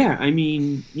 Yeah,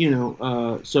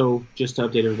 so just to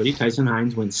update everybody, Tyson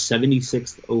Hines went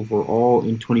 76th overall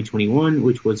in 2021,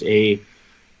 which was a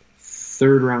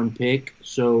third-round pick.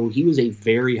 So he was a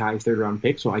very high third-round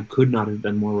pick, so I could not have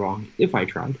been more wrong if I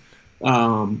tried.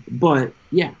 But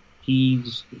yeah,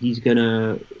 he's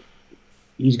gonna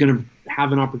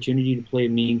have an opportunity to play a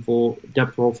meaningful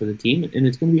depth role for the team, and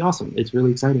it's gonna be awesome. It's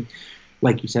really exciting.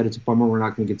 Like you said, it's a bummer we're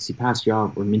not going to get to see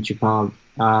Pastyov or Mintyukov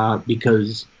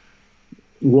because,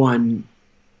 one,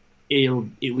 it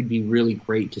would be really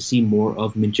great to see more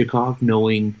of Mintyukov,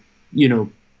 knowing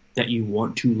that you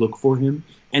want to look for him.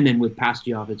 And then with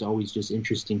Pastyov, it's always just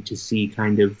interesting to see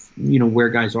kind of where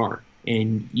guys are,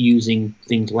 and using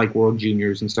things like World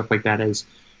Juniors and stuff like that as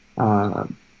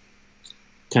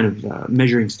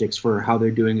measuring sticks for how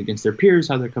they're doing against their peers,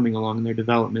 how they're coming along in their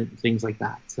development, things like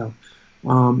that. So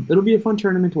it'll be a fun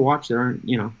tournament to watch.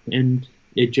 And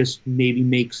it just maybe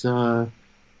makes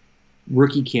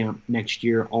rookie camp next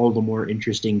year all the more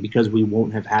interesting because we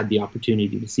won't have had the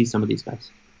opportunity to see some of these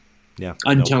guys. Yeah.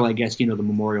 Until I guess the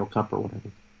Memorial Cup or whatever.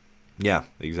 Yeah,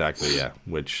 exactly. Yeah,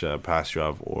 which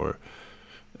Pastyov or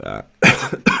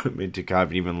Mintyukov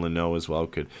and even Luneau as well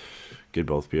could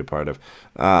both be a part of.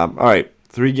 All right.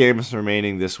 3 games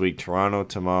remaining this week. Toronto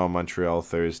tomorrow, Montreal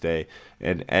Thursday,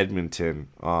 and Edmonton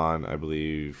on, I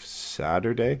believe,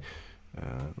 Saturday.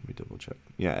 Let me double check.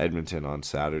 Yeah, Edmonton on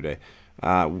Saturday.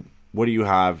 What do you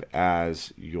have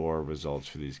as your results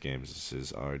for these games? This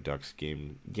is our Ducks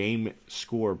game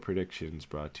score predictions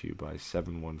brought to you by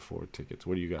 714 Tickets.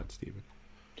 What do you got, Steven?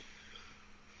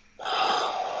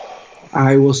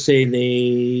 I will say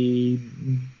they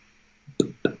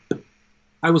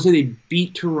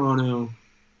beat Toronto.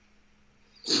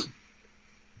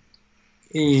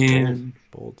 And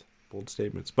bold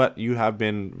statements, but you have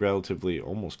been relatively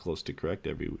almost close to correct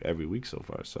every week so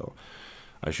far. So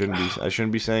I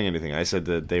shouldn't be saying anything. I said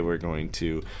that they were going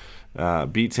to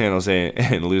beat San Jose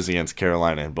and lose against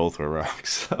Carolina, and both were wrong.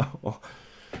 So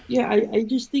yeah, I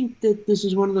just think that this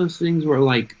is one of those things where,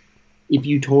 like, if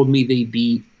you told me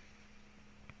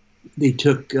they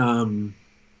took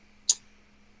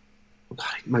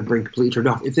my brain completely turned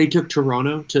off. If they took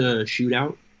Toronto to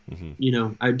shootout,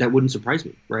 that wouldn't surprise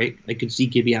me, right? I could see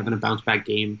Gibby having a bounce back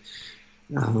game.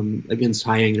 against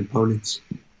high-end opponents.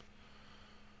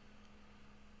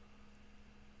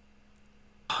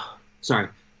 Sorry.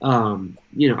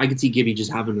 I could see Gibby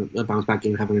just having a bounce back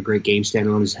game, having a great game,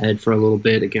 standing on his head for a little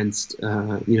bit against,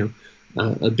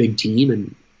 a big team,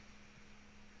 and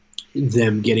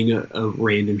them getting a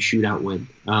random shootout win.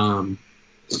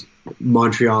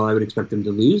 Montreal, I would expect them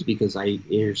to lose because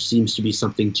there seems to be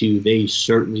something to, they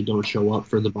certainly don't show up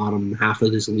for the bottom half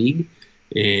of this league,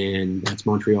 and that's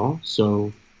Montreal.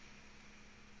 So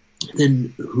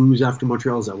then who's after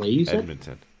Montreal? Is LA, you said?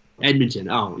 Edmonton.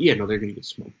 Oh, yeah, no, they're going to get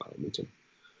smoked by Edmonton.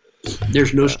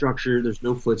 There's no structure, there's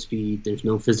no foot speed, there's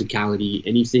no physicality,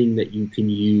 anything that you can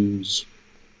use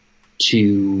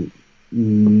to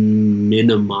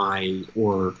minimize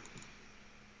or,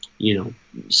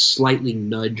 slightly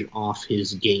nudge off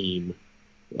his game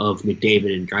of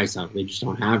McDavid and Draisaitl. They just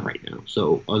don't have right now.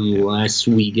 So unless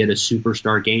we get a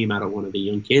superstar game out of one of the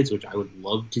young kids, which I would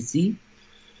love to see,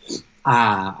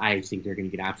 I think they're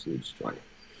going to get absolutely destroyed.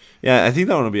 Yeah, I think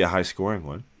that one will be a high-scoring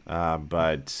one.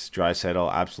 But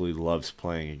Draisaitl absolutely loves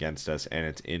playing against us, and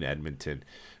it's in Edmonton.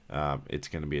 It's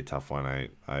going to be a tough one.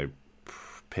 I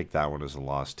picked that one as a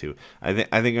loss too. I think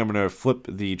I'm going to flip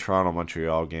the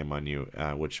Toronto-Montreal game on you,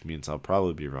 which means I'll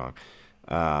probably be wrong.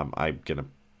 I'm going to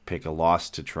pick a loss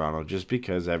to Toronto just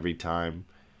because every time,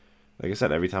 like I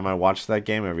said, every time I watch that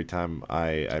game, every time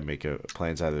I make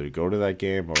plans either to go to that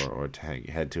game or to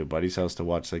head to a buddy's house to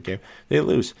watch that game, they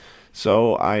lose.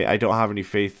 So I don't have any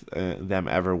faith in them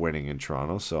ever winning in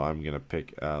Toronto. So I'm going to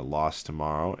pick a loss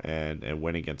tomorrow and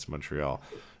win against Montreal.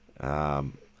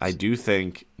 I do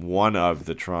think one of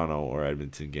the Toronto or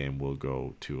Edmonton game will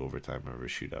go to overtime or a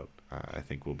shootout. I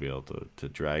think we'll be able to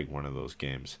drag one of those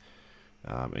games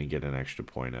and get an extra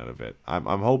point out of it. I'm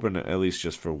hoping at least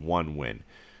just for one win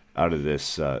out of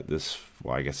this, I guess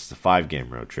it's a 5-game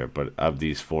road trip, but of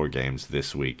these 4 games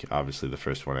this week, obviously the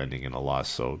first one ending in a loss.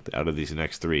 So out of these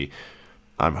next 3,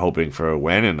 I'm hoping for a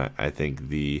win, and I think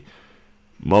the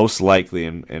most likely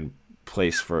and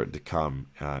place for it to come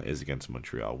is against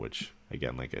Montreal, which,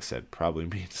 again, like I said, probably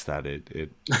means that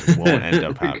it won't end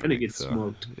up happening. Gonna get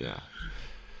smoked. Yeah.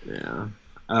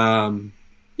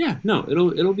 No,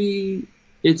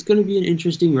 it's going to be an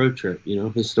interesting road trip.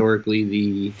 Historically,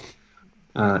 the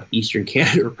Eastern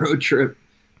Canada road trip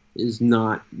is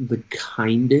not the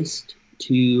kindest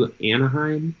to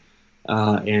Anaheim,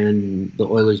 and the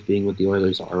Oilers being what the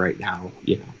Oilers are right now,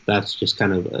 that's just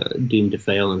kind of doomed to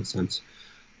fail in a sense.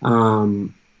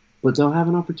 But they'll have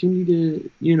an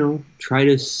opportunity to, try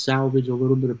to salvage a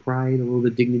little bit of pride, a little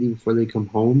bit of dignity before they come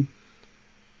home.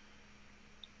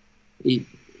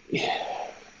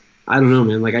 I don't know,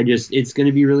 man. It's going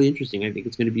to be really interesting. I think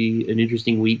it's going to be an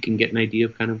interesting week and get an idea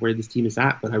of kind of where this team is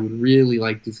at. But I would really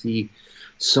like to see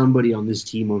somebody on this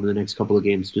team over the next couple of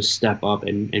games just step up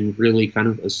and really kind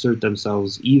of assert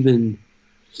themselves, even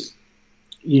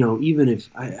if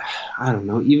I don't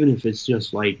know, even if it's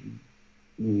just like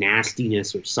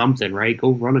nastiness or something, right?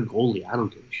 Go run a goalie. I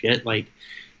don't give a shit.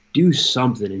 Do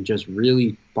something and just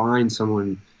really find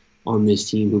someone on this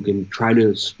team who can try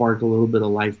to spark a little bit of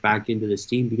life back into this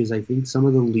team, because I think some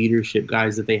of the leadership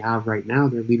guys that they have right now,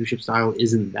 their leadership style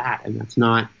isn't that, and that's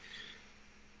not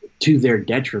to their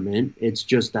detriment. It's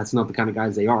just that's not the kind of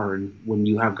guys they are, and when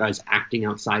you have guys acting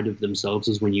outside of themselves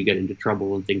is when you get into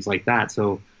trouble and things like that.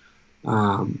 So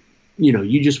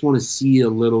you just want to see a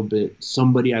little bit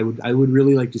somebody. I would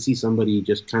really like to see somebody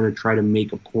just kind of try to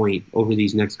make a point over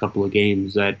these next couple of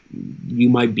games that you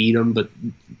might beat them, but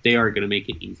they are going to make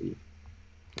it easy.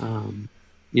 And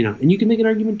you can make an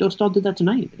argument Dostal did that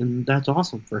tonight, and that's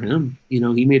awesome for him. He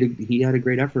had a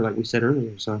great effort, like we said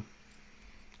earlier. So I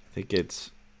think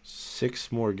it's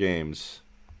 6 more games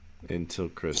until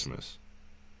Christmas.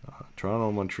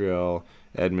 Toronto, Montreal,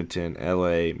 Edmonton,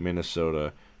 LA,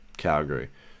 Minnesota, Calgary.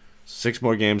 6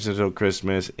 more games until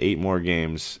Christmas, 8 more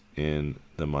games in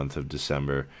the month of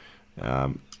December.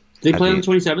 They play on the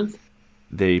 27th?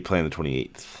 They play on the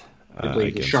 28th. They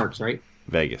play the Sharks, right?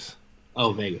 Vegas.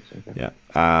 Oh, Vegas. Okay.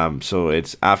 Yeah. So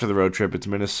it's after the road trip. It's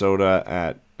Minnesota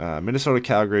at Minnesota,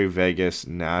 Calgary, Vegas,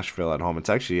 Nashville at home. It's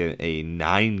actually a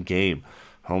 9-game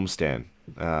homestand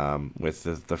with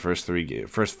the first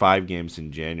 5 games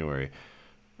in January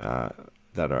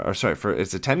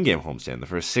it's a 10-game homestand. The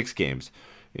first 6 games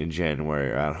in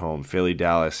January are at home: Philly,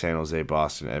 Dallas, San Jose,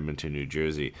 Boston, Edmonton, New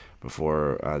Jersey,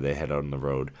 before they head out on the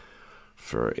road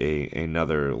for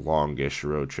another longish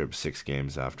road trip, 6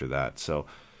 games after that. So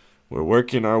we're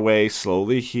working our way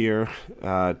slowly here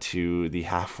to the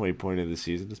halfway point of the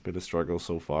season. It's been a struggle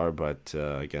so far, but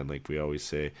again, like we always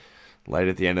say, light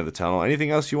at the end of the tunnel.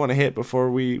 Anything else you want to hit before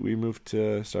we move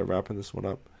to start wrapping this one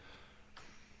up?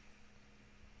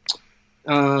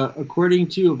 According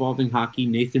to Evolving Hockey,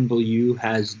 Nathan Beaulieu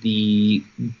has the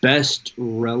best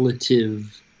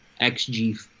relative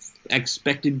XG,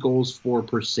 expected goals for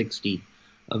per 60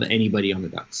 of anybody on the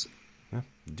Ducks. Yeah.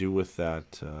 Do with that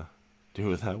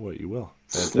what you will.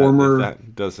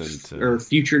 That doesn't or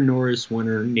future Norris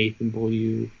winner Nathan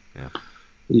Beaulieu, yeah,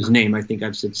 whose name I think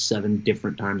I've said 7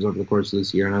 different times over the course of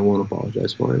this year, and I won't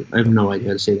apologize for it. I have no idea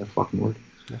how to say that fucking word.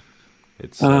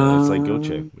 It's like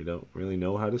Goche. We don't really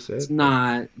know how to say it.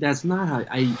 That's not how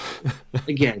I.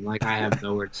 Again, like I have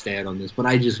nowhere to stand on this, but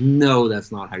I just know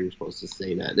that's not how you're supposed to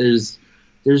say that. There's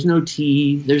no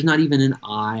T. There's not even an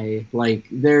I. Like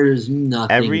there's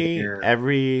nothing there.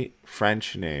 Every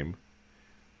French name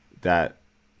that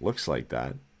looks like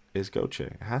that is Goche.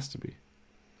 It has to be.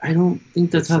 I don't think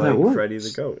that's how that works. Freddie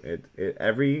the Goat.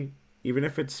 Even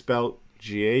if it's spelled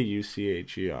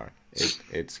Gaucher.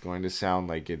 It's going to sound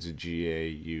like it's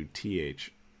Gauthier.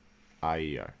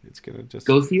 It's gonna just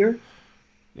Gauthier?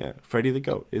 Yeah, Freddie the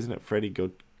Goat. Isn't it Freddie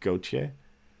Gauthier?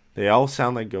 They all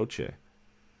sound like Gauthier.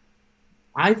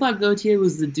 I thought Gauthier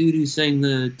was the dude who sang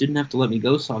the "Didn't Have to Let Me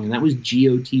Go" song, and that was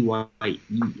Gotye.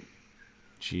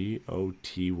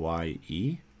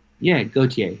 Gotye? Yeah,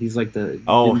 Gauthier. He's like the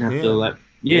didn't have to let.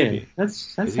 Yeah, Maybe.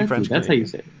 that's Is he dude. French That's how you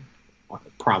Canadian? say it.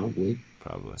 Probably.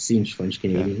 Seems French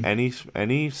Canadian. Yeah. Any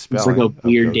spelling. It's like a weird of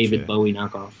Gauthier. David Bowie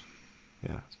knockoff.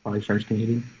 Yeah. It's probably French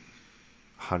Canadian.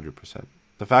 100%.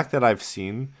 The fact that I've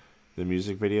seen the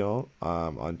music video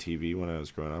on TV when I was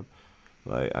growing up,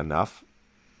 like enough,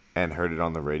 and heard it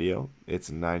on the radio, it's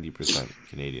 90%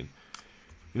 Canadian.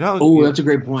 That's a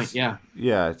great point. Yeah.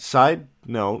 Yeah. Side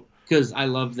note. Because I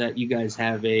love that you guys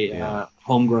have a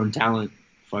homegrown talent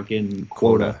fucking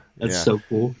quota. That's so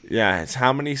cool. Yeah, it's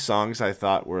how many songs I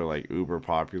thought were like uber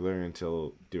popular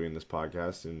until doing this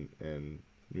podcast and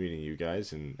meeting you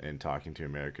guys and talking to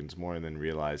Americans more, and then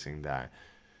realizing that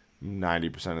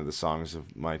 90% of the songs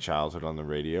of my childhood on the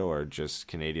radio are just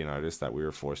Canadian artists that we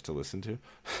were forced to listen to.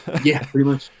 Yeah, pretty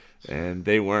much. And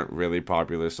they weren't really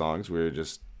popular songs. We were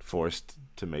just forced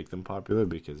to make them popular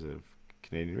because of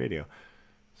Canadian radio.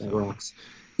 That rocks.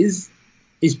 Is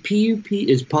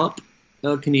Pup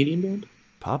a Canadian band?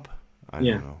 Pup? I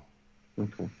don't know.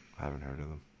 Okay. I haven't heard of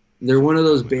them. They're one of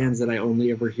those bands that I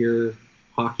only ever hear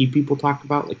hockey people talk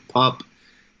about, like Pup.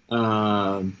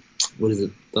 What is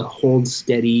it? The Hold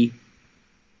Steady.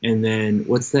 And then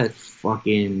what's that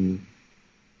fucking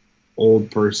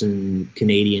old person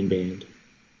Canadian band?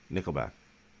 Nickelback.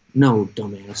 No,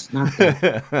 dumbass. Not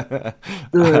that.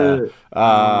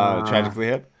 Tragically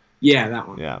Hip? Yeah, that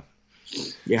one. Yeah.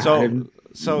 Yeah.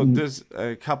 So there's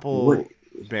a couple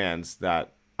bands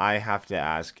that I have to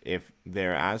ask if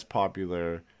they're as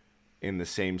popular in the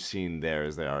same scene there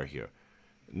as they are here,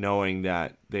 knowing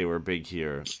that they were big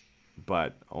here,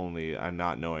 but I'm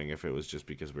not knowing if it was just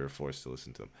because we were forced to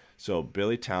listen to them. So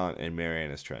Billy Talent and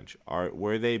Marianas Trench,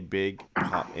 were they big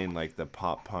in like the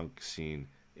pop punk scene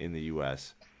in the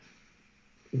U.S.?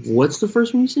 What's the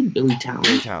first one you said? Billy Talent.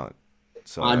 Billy Talent.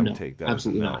 So I would take that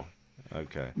absolutely as a no. not.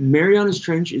 Okay. Marianas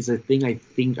Trench is a thing I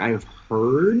think I've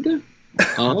heard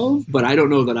of, but I don't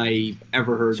know that I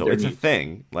ever heard. So it's a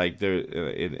thing. Like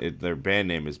their band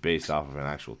name is based off of an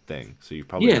actual thing. So you've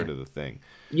probably heard of the thing.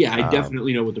 Yeah, I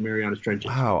definitely know what the Marianas Trench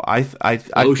is. Wow, I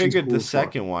figured the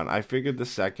second one. I figured the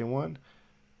second one.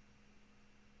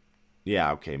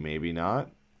 Yeah, okay, maybe not.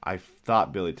 I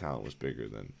thought Billy Talent was bigger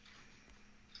than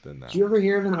that. Did you ever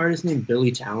hear of an artist named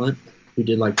Billy Talent who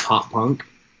did like pop punk?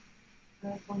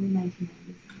 Only 1990s.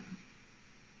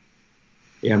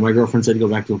 Yeah, my girlfriend said to go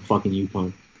back to fucking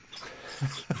Yukon.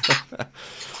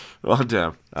 Well,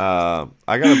 damn. I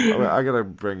gotta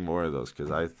bring more of those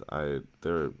because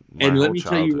they're. And let me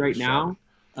tell you right now,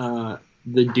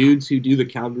 the dudes who do the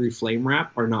Calgary Flame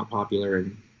Rap are not popular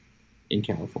in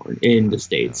California, in the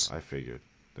States. Yeah, I figured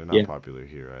they're not popular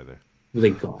here either.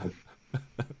 Thank God.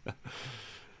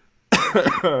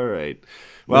 All right.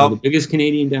 Well, the biggest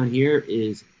Canadian down here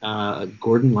is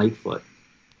Gordon Lightfoot.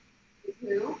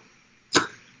 Who?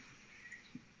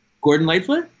 Gordon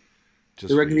Lightfoot? just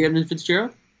The record of the Edmund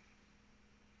Fitzgerald?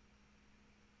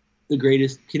 The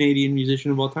greatest Canadian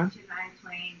musician of all time? Shania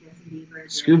Twain, Justin Bieber.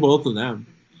 Screw both of them.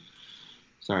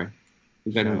 Sorry.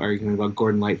 We've got an argument about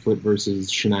Gordon Lightfoot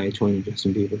versus Shania Twain and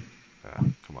Justin Bieber.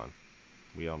 Come on.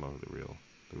 We all know who the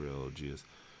real OG is.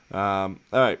 All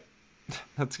right.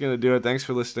 That's going to do it. Thanks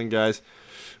for listening, guys.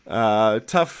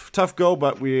 Tough go,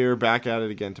 but we're back at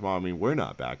it again tomorrow. I mean, we're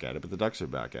not back at it, but the Ducks are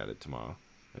back at it tomorrow.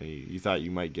 You thought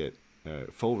you might get a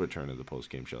full return of the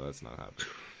post-game show. That's not happening.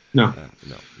 No.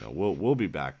 No. We'll be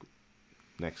back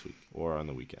next week or on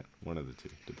the weekend. One of the two,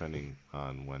 depending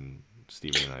on when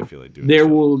Steven and I feel like doing. There the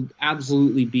show. will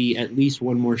absolutely be at least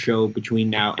one more show between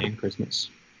now and Christmas,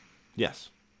 Yes.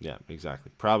 Yeah.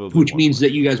 Exactly. Probably. which one means more.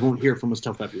 that you guys won't hear from us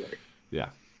till February. Yeah.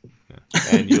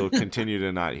 And you'll continue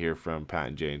to not hear from Pat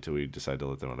and Jay until we decide to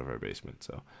let them out of our basement.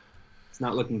 So. It's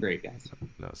not looking great, guys.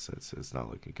 No, it's not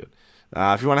looking good.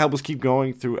 If you want to help us keep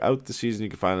going throughout the season, you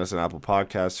can find us on Apple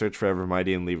Podcasts. Search for Ever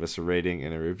Mighty and leave us a rating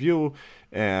and a review,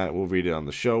 and we'll read it on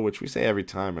the show, which we say every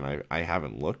time, and I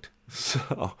haven't looked.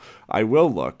 So I will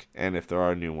look, and if there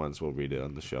are new ones, we'll read it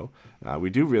on the show. We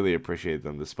do really appreciate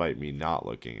them, despite me not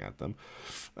looking at them.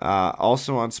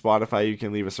 Also on Spotify, you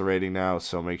can leave us a rating now,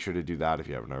 so make sure to do that if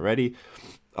you haven't already.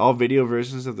 All video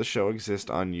versions of the show exist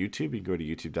on YouTube. You can go to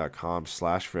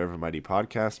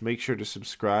youtube.com/ForeverMightyPodcast. Make sure to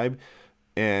subscribe.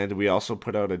 And we also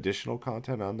put out additional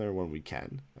content on there when we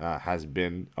can. Has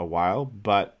been a while,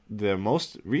 but the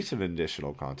most recent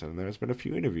additional content, and there has been a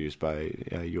few interviews by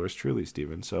yours truly,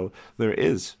 Stephen. So there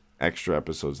is extra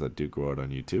episodes that do go out on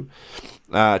YouTube.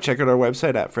 Check out our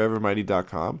website at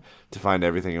forevermighty.com to find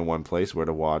everything in one place, where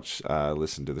to watch,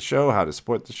 listen to the show, how to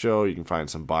support the show. You can find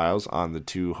some bios on the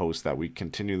two hosts that we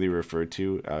continually refer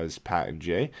to as Pat and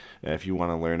Jay, if you want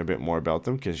to learn a bit more about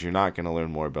them, because you're not going to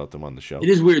learn more about them on the show. It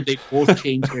is weird. They both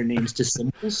changed their names to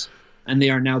symbols, and they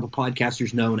are now the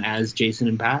podcasters known as Jason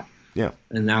and Pat. Yeah.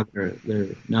 And now their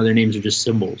names are just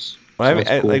symbols. Well, So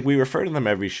that's cool. like we refer to them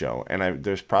every show, and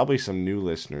there's probably some new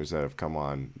listeners that have come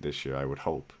on this year, I would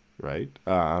hope, right?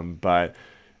 But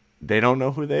they don't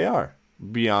know who they are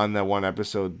beyond that one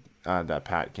episode that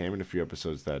Pat came, and a few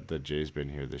episodes that Jay's been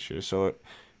here this year. So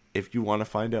if you want to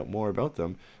find out more about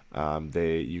them,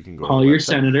 you can go Call to the your website.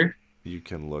 senator. You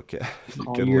can look at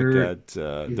Call their your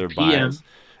PM. bios,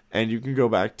 and you can go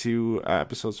back to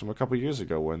episodes from a couple years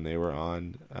ago when they were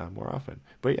on more often.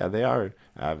 But yeah, they are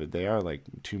avid. They are like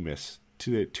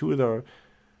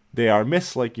they are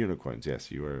Miss like unicorns.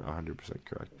 Yes, you are 100%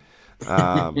 correct.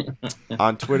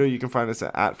 On Twitter, you can find us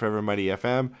at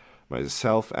ForeverMightyFM.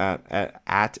 Myself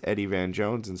at Eddie Van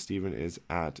Jones, and Steven is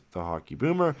at The Hockey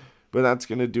Boomer. But that's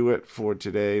going to do it for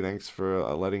today. Thanks for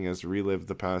letting us relive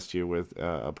the past year with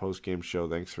a post-game show.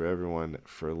 Thanks for everyone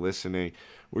for listening.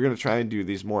 We're going to try and do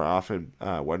these more often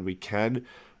when we can.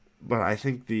 But I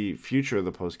think the future of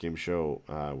the post-game show,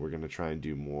 we're going to try and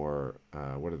do more,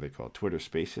 what are they called? Twitter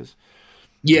Spaces.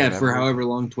 Yeah, Whatever. for however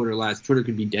long Twitter lasts. Twitter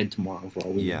could be dead tomorrow for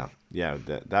all we know. Yeah.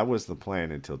 That was the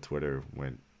plan until Twitter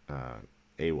went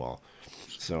AWOL.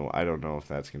 So I don't know if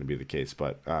that's going to be the case.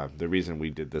 But the reason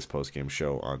we did this post-game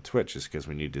show on Twitch is because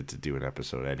we needed to do an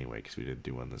episode anyway, because we didn't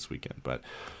do one this weekend. But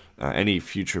any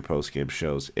future post-game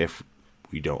shows, if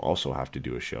we don't also have to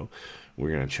do a show,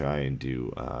 we're going to try and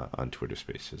do on Twitter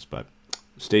Spaces. But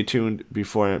stay tuned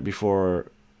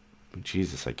before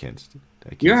Jesus, I can't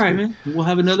You're all right, speak. man. We'll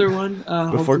have another one Before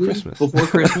hopefully, Christmas. Before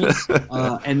Christmas.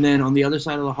 And then on the other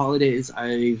side of the holidays,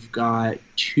 I've got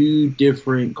two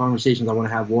different conversations I want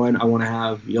to have. One, I want to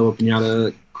have Yellow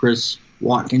Pinata, Chris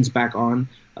Watkins back on.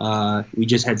 We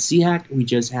just had CHAC. We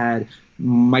just had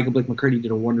Michael Blake McCurdy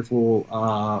did a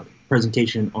wonderful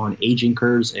presentation on aging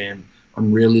curves, and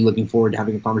I'm really looking forward to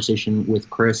having a conversation with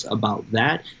Chris about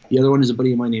that. The other one is a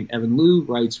buddy of mine named Evan Liu,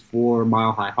 writes for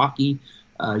Mile High Hockey.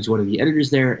 He's one of the editors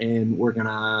there, and we're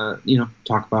gonna,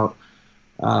 talk about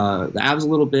the Avs a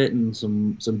little bit and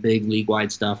some big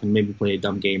league-wide stuff, and maybe play a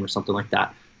dumb game or something like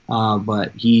that.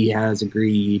 But he has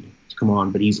agreed to come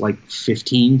on, but he's like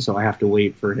 15, so I have to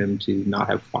wait for him to not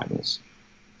have finals.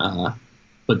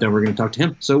 But then we're going to talk to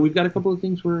him. So we've got a couple of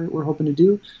things we're hoping to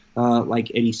do. Like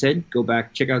Eddie said, go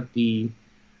back, check out the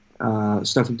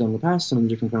stuff we've done in the past, some of the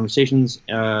different conversations.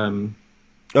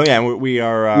 Oh yeah, we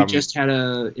are. We just had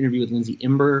an interview with Lindsay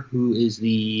Imber, who is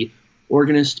the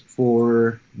organist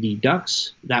for the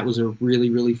Ducks. That was a really,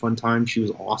 really fun time. She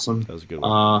was awesome. That was a good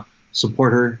one.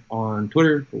 Support her on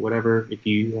Twitter or whatever. If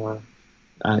you,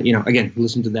 again,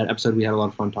 listen to that episode. We had a lot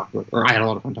of fun talking to her. Or I had a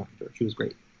lot of fun talking to her. She was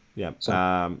great. Yeah.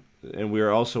 So. And we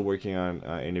are also working on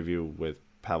an interview with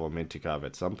Pavel Mintyukov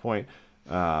at some point.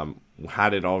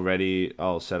 Had it already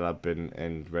all set up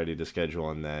and ready to schedule,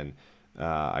 and then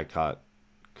I caught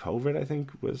COVID, I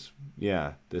think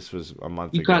this was a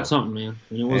month ago. You caught something, man,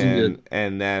 and it wasn't good.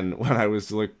 And then when I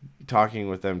was talking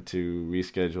with them to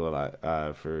reschedule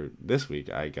it for this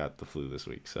week, I got the flu this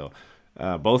week. So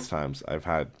both times I've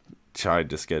tried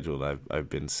to schedule it, I've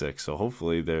been sick. So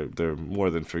hopefully they're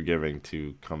more than forgiving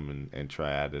to come and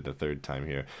try at it a third time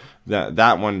here.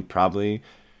 That one probably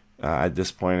at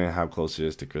this point and how close it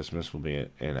is to Christmas will be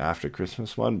an after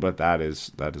Christmas one, but that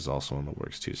is also in the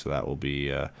works too. So that will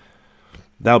be.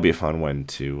 That'll be a fun one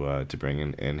to bring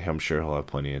in, and I'm sure he'll have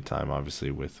plenty of time,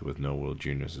 obviously, with No World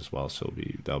Juniors as well. So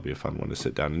that'll be a fun one to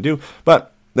sit down and do.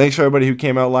 But Thanks for everybody who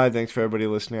came out live. Thanks for everybody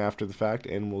listening after the fact.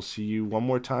 And we'll see you one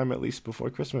more time, at least before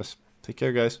Christmas. Take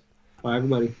care, guys. Bye,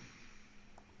 everybody.